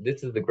graph,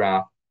 this is the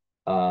graph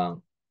uh,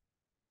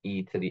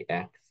 e to the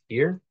x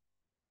here.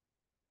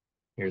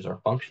 Here's our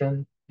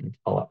function. Let's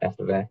call it f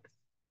of x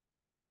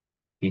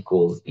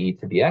equals e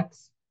to the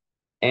x.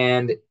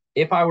 And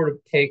if I were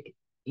to take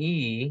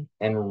e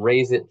and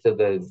raise it to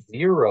the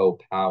 0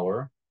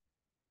 power,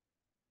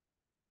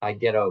 I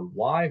get a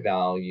y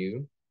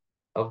value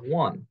of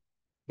 1,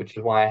 which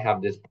is why I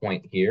have this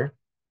point here.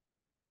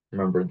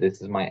 Remember,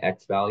 this is my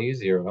x value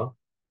 0.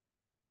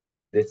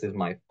 This is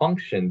my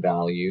function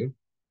value,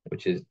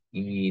 which is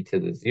e to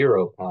the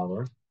 0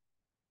 power,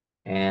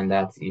 and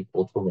that's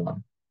equal to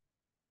 1.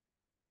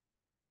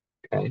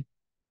 Okay.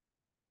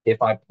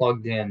 If I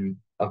plugged in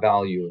a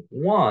value of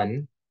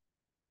 1,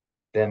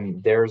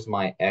 then there's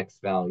my x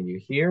value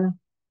here.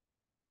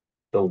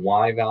 The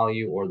y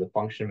value or the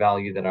function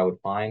value that I would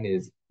find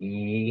is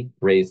e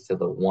raised to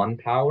the 1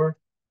 power,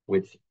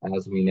 which,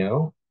 as we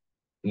know,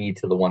 e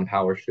to the 1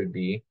 power should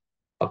be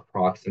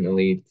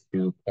approximately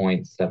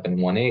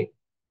 2.718.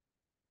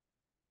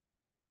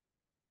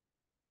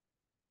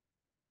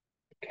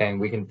 Okay,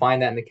 we can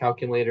find that in the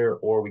calculator,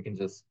 or we can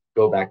just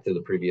go back to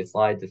the previous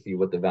slide to see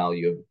what the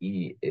value of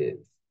E is.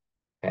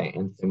 Okay,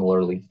 and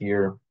similarly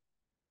here,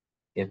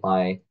 if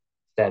I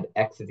said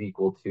x is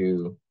equal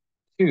to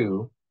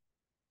 2,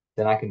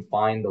 then I can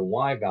find the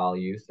y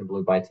value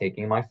simply by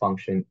taking my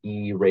function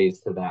e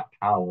raised to that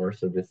power.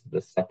 So this is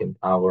the second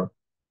power,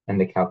 and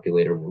the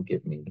calculator will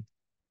give me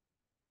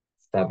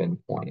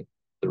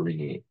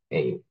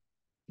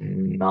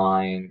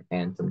 7.389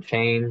 and some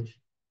change.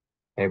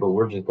 Okay, but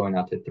we're just going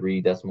out to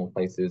 3 decimal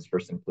places for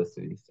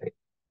simplicity's sake.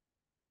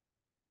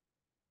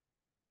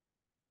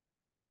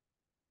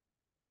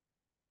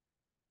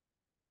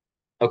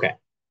 Okay,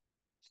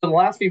 so the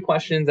last few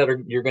questions that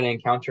you're going to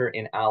encounter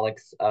in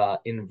Alex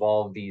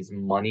involve these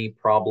money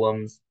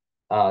problems.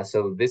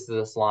 So this is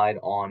a slide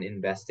on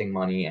investing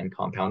money and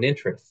compound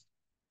interest.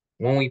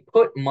 When we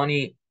put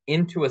money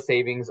into a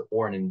savings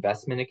or an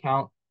investment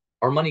account,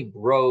 our money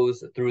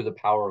grows through the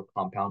power of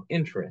compound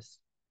interest.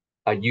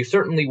 You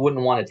certainly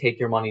wouldn't want to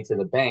take your money to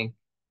the bank.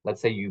 Let's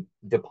say you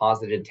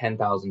deposited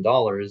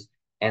 $10,000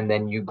 and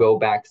then you go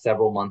back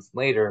several months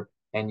later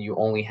and you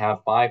only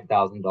have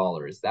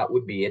 $5,000. That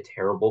would be a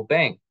terrible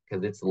bank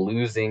because it's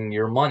losing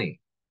your money.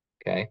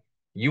 Okay.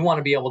 You want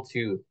to be able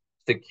to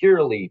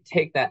securely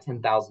take that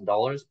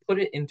 $10,000, put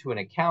it into an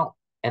account,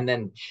 and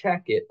then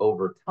check it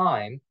over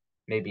time,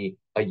 maybe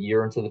a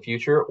year into the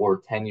future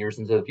or 10 years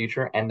into the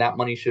future. And that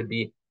money should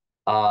be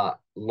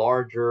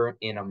larger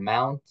in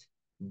amount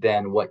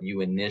than what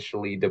you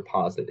initially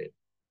deposited.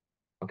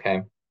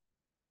 Okay.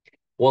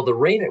 Well, the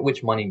rate at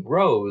which money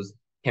grows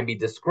can be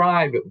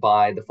described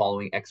by the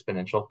following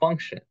exponential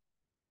function.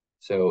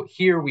 So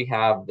here we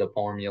have the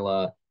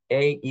formula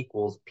A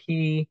equals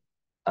P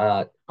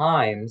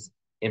times,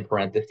 in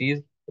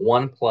parentheses,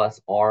 1 plus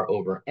R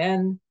over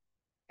N.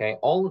 Okay,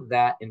 all of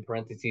that in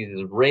parentheses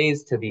is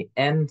raised to the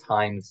N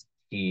times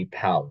T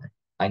power.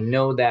 I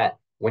know that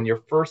when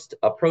you're first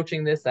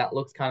approaching this, that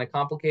looks kind of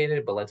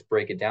complicated, but let's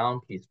break it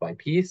down piece by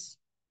piece.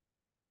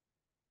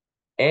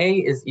 A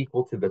is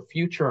equal to the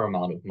future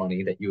amount of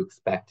money that you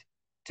expect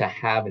to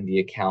have in the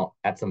account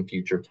at some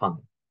future time.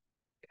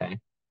 Okay.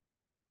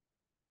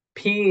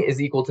 P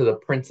is equal to the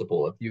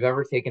principal. If you've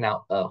ever taken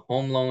out a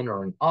home loan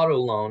or an auto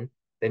loan,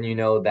 then you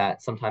know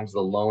that sometimes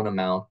the loan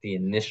amount, the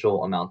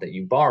initial amount that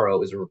you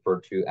borrow, is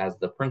referred to as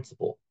the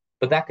principal.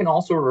 But that can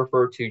also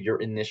refer to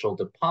your initial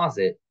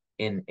deposit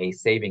in a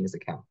savings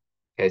account.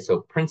 Okay,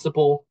 so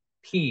principal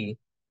P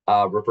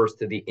refers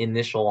to the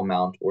initial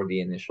amount or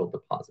the initial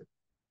deposit.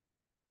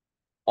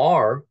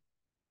 R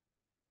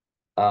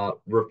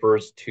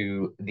refers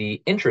to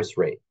the interest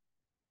rate.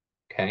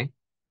 Okay.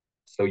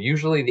 So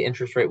usually the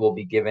interest rate will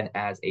be given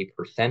as a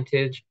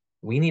percentage.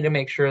 We need to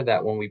make sure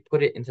that when we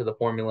put it into the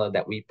formula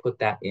that we put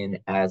that in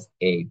as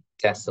a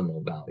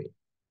decimal value.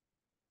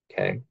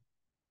 Okay.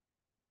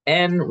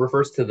 N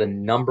refers to the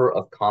number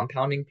of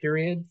compounding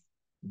periods.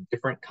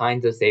 Different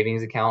kinds of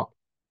savings account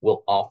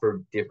will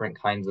offer different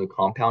kinds of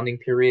compounding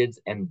periods,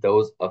 and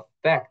those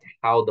affect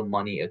how the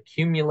money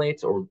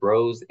accumulates or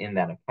grows in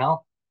that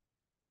account.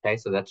 Okay,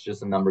 so that's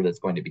just a number that's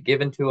going to be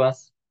given to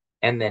us.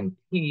 And then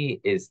P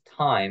is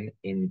time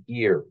in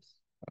years.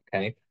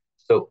 Okay,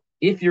 so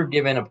if you're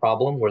given a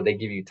problem where they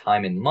give you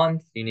time in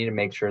months, you need to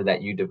make sure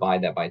that you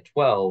divide that by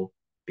 12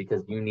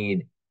 because you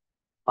need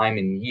time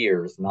in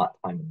years, not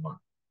time in months.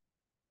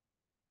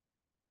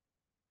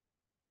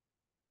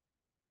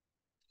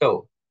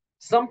 So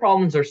some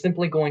problems are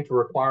simply going to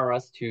require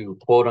us to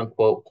quote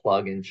unquote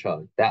plug and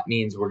chug. That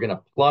means we're going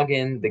to plug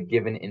in the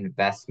given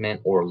investment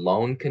or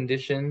loan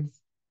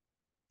conditions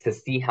to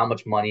see how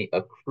much money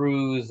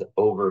accrues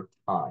over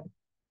time.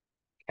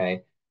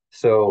 Okay.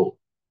 So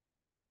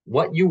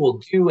what you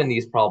will do in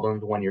these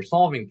problems when you're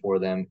solving for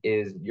them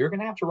is you're going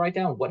to have to write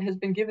down what has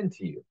been given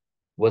to you.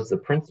 Was the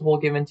principal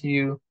given to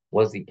you?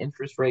 Was the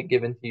interest rate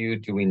given to you?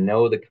 Do we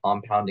know the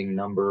compounding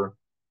number?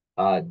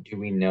 Do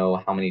we know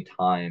how many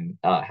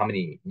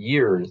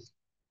years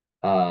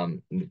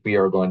we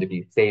are going to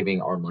be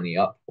saving our money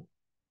up for?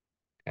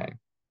 Okay.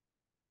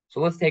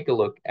 So let's take a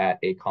look at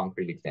a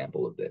concrete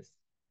example of this.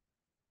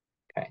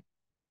 Okay.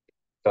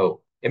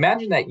 So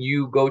imagine that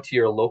you go to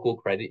your local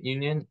credit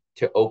union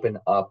to open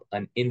up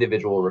an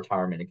individual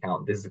retirement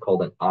account. This is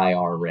called an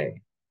IRA.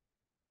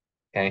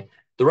 Okay.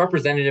 The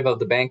representative of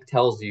the bank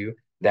tells you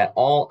that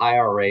all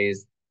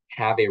IRAs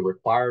have a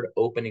required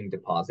opening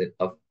deposit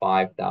of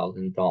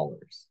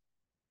 $5,000.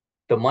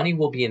 The money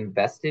will be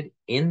invested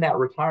in that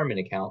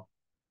retirement account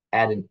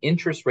at an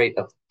interest rate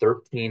of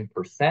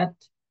 13%,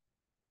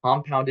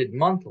 compounded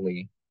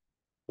monthly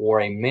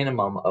for a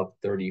minimum of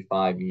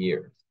 35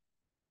 years.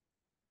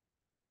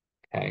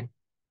 Okay.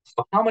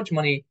 So how much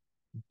money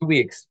do we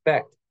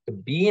expect to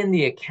be in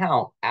the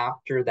account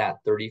after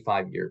that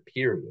 35-year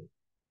period?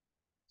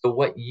 So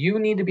what you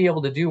need to be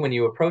able to do when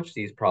you approach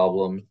these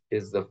problems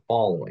is the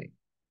following.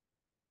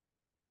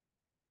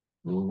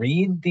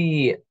 Read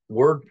the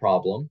word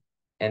problem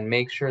and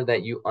make sure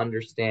that you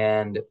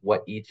understand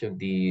what each of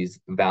these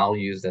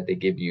values that they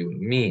give you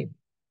mean.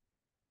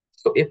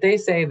 So if they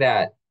say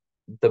that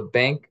the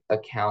bank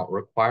account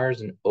requires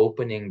an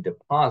opening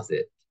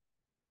deposit,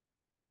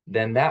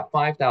 then that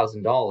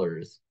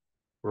 $5,000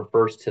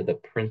 refers to the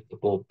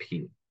principal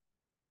P.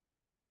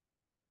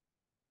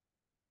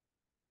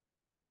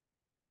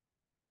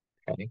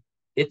 Okay.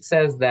 It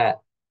says that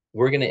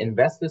we're going to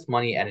invest this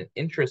money at an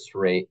interest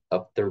rate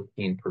of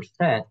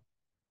 13%.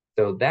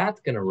 So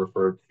that's going to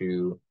refer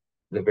to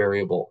the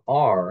variable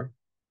R,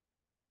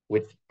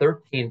 which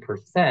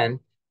 13%,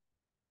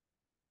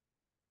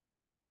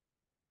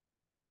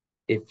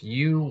 if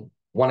you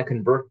want to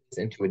convert this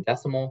into a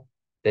decimal,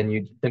 then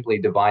you simply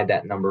divide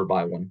that number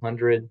by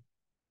 100,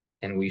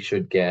 and we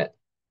should get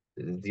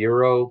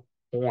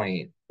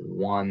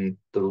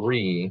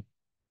 0.13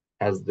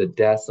 as the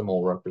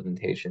decimal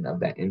representation of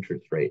that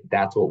interest rate.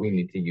 That's what we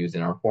need to use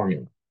in our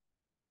formula.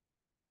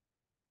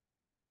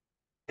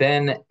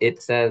 Then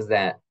it says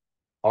that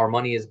our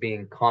money is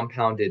being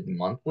compounded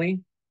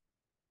monthly.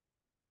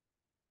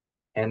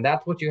 And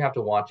that's what you have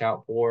to watch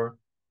out for.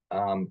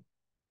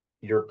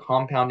 Your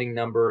compounding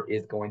number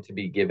is going to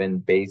be given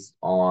based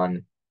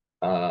on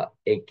a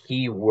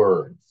key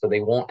word. So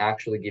they won't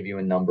actually give you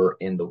a number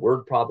in the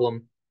word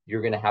problem.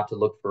 You're going to have to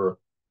look for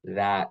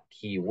that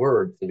key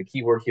word. So the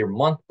key word here,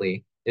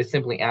 monthly, is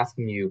simply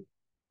asking you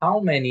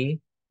how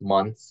many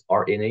months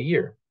are in a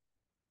year.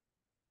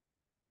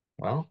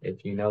 Well,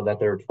 if you know that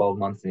there are 12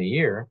 months in a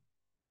year,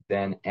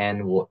 then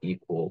n will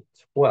equal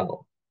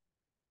 12.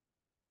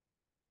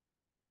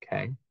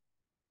 Okay.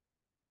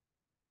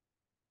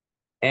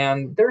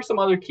 And there are some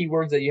other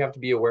keywords that you have to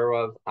be aware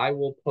of. I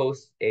will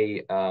post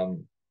a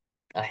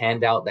a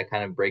handout that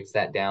kind of breaks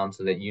that down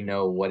so that you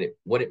know what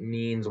it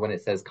means when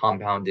it says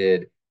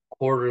compounded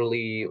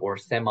quarterly or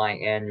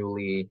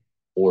semi-annually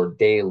or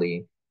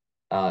daily.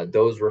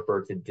 Those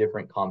refer to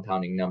different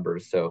compounding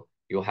numbers, so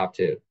you'll have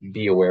to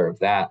be aware of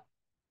that.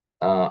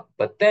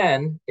 But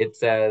then it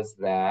says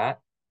that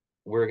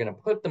we're going to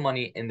put the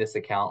money in this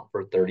account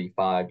for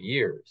 35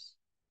 years.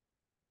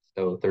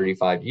 So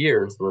 35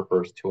 years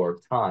refers to our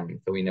time.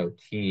 So we know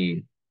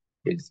T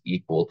is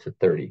equal to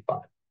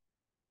 35.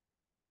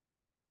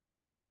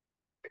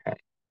 Okay.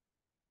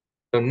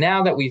 So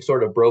now that we've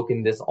sort of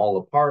broken this all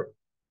apart,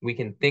 we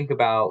can think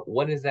about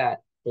what is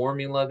that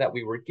formula that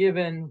we were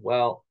given?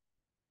 Well,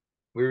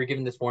 we were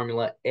given this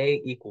formula A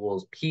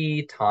equals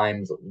P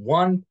times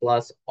 1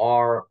 plus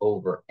R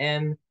over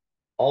N.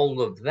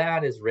 All of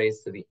that is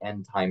raised to the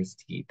N times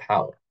T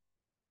power.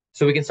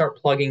 So we can start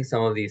plugging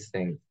some of these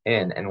things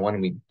in. And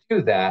when we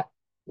do that,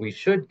 we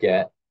should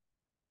get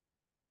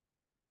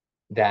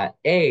that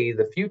A,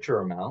 the future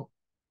amount,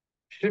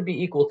 should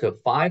be equal to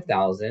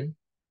 5,000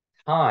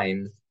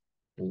 times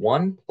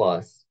 1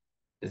 plus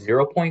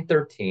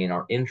 0.13,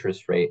 our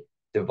interest rate,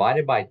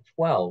 divided by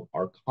 12,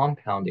 our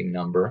compounding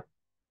number.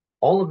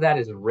 All of that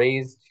is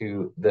raised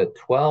to the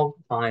 12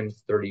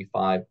 times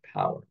 35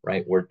 power,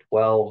 right? Where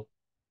 12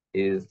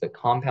 is the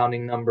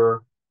compounding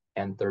number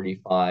and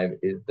 35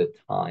 is the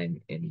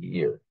time in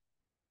years.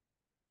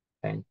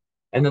 Okay.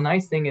 And the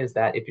nice thing is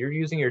that if you're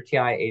using your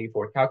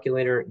TI-84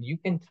 calculator, you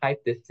can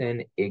type this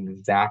in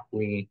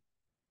exactly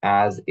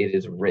as it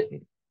is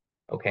written.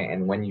 Okay,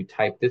 and when you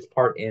type this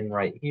part in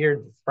right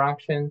here, this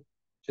fraction,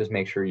 just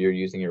make sure you're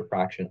using your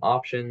fraction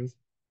options,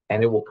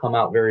 and it will come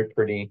out very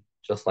pretty,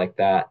 just like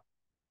that.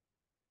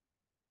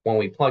 When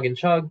we plug and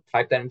chug,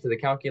 type that into the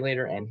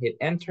calculator and hit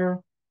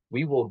enter,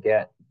 we will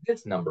get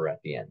this number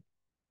at the end.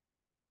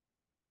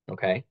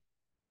 Okay,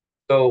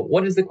 so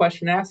what is the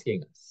question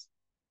asking us?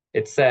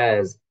 It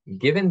says,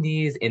 given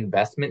these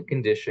investment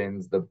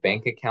conditions, the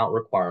bank account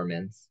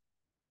requirements,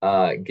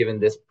 given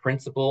this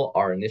principal,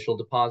 our initial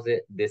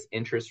deposit, this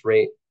interest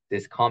rate,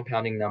 this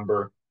compounding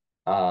number,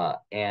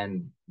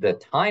 and the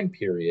time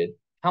period,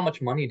 how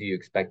much money do you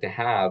expect to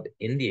have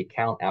in the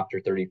account after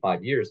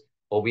 35 years?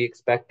 Well, we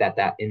expect that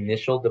that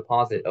initial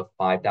deposit of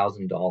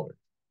 $5,000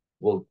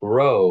 will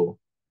grow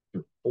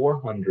to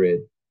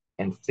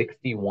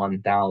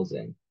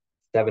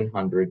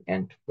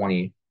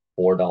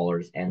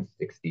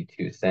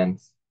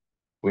 $461,724.62.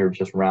 We're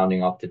just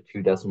rounding off to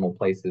two decimal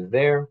places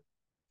there,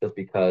 just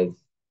because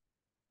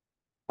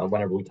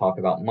whenever we talk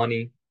about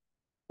money,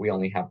 we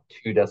only have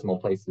two decimal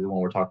places when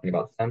we're talking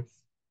about cents.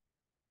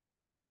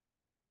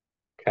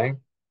 Okay.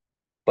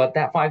 But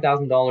that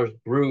 $5,000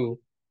 grew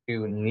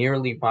to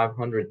nearly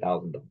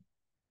 $500,000.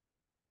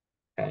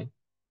 Okay.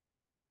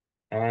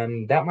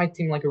 And that might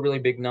seem like a really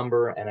big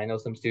number. And I know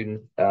some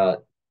students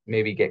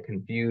maybe get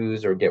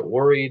confused or get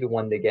worried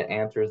when they get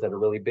answers that are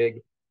really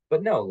big.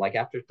 But no, like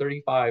after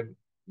 35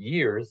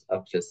 years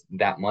of just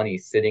that money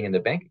sitting in the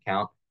bank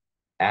account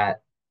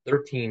at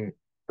 13%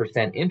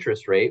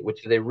 interest rate,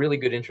 which is a really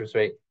good interest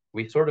rate,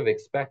 we sort of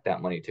expect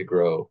that money to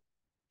grow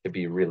to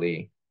be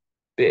really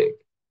big,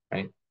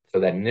 right? So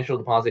that initial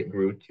deposit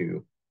grew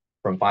to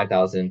from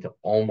 5,000 to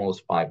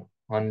almost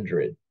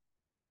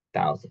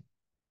 500,000.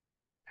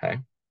 Okay.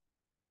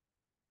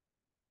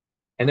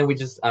 And then we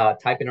just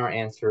type in our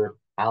answer.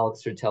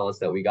 Alex should tell us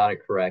that we got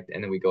it correct,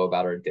 and then we go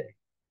about our day.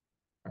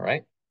 All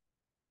right.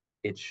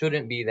 It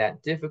shouldn't be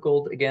that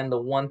difficult. Again,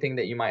 the one thing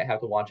that you might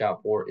have to watch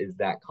out for is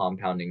that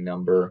compounding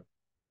number,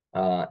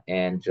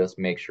 and just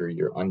make sure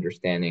you're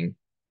understanding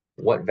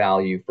what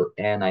value for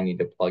n I need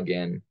to plug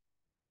in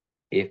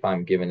if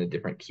I'm given a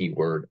different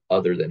keyword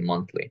other than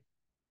monthly.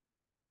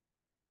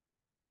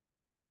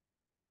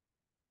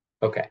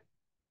 Okay.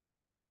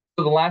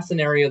 So the last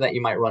scenario that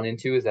you might run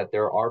into is that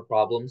there are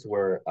problems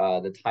where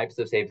the types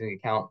of savings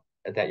account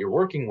that you're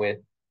working with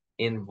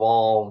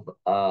involve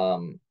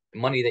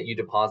money that you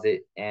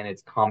deposit and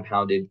it's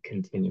compounded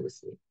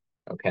continuously.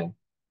 Okay.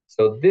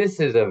 So this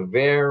is a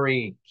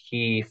very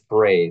key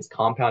phrase,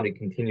 compounded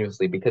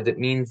continuously, because it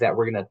means that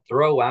we're going to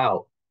throw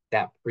out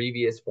that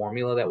previous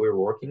formula that we were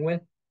working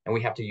with, and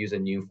we have to use a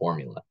new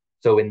formula.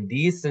 So in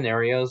these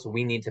scenarios,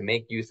 we need to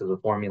make use of the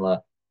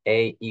formula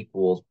A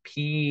equals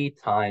P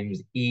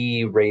times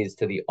E raised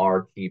to the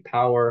RT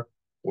power,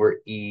 where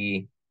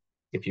E,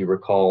 if you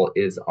recall,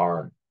 is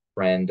our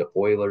friend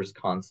Euler's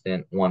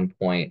constant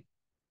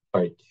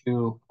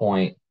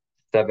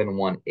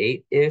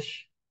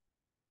 2.718-ish.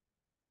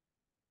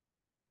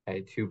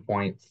 Okay,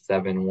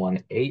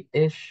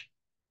 2.718-ish.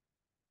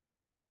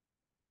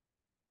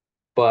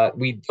 But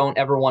we don't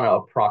ever want to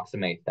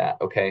approximate that,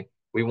 okay?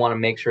 We want to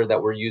make sure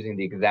that we're using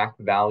the exact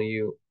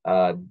value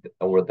or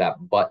that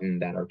button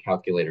that our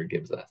calculator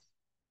gives us.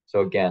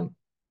 So again,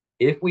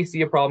 if we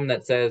see a problem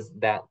that says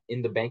that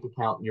in the bank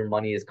account your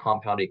money is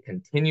compounded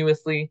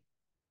continuously,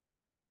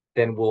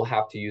 then we'll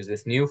have to use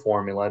this new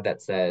formula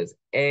that says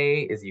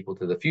A is equal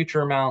to the future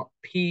amount,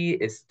 P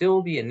is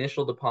still the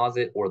initial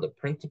deposit or the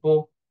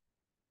principal,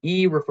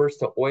 E refers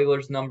to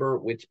Euler's number,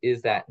 which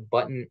is that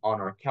button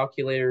on our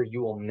calculator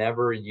you will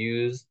never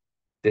use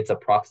its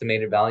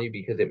approximated value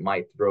because it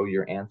might throw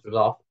your answers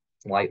off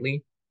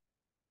slightly.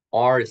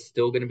 R is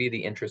still going to be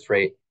the interest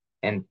rate,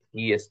 and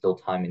P is still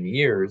time in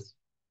years.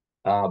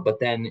 But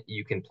then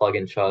you can plug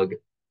and chug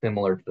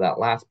similar to that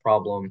last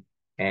problem,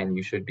 and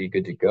you should be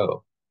good to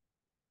go.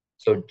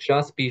 So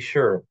just be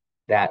sure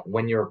that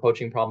when you're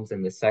approaching problems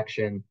in this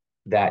section,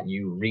 that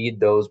you read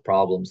those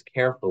problems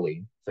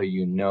carefully so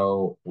you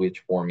know which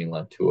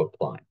formula to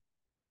apply.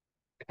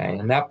 Okay,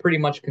 and that pretty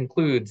much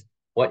concludes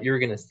what you're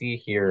going to see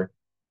here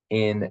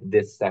in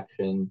this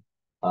section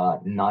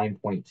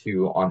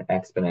 9.2 on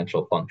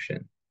exponential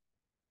function.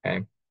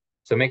 Okay,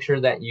 so make sure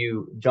that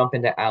you jump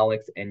into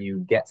Alex and you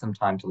get some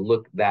time to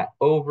look that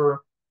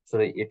over so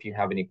that if you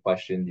have any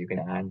questions, you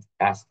can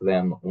ask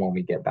them when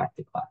we get back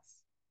to class.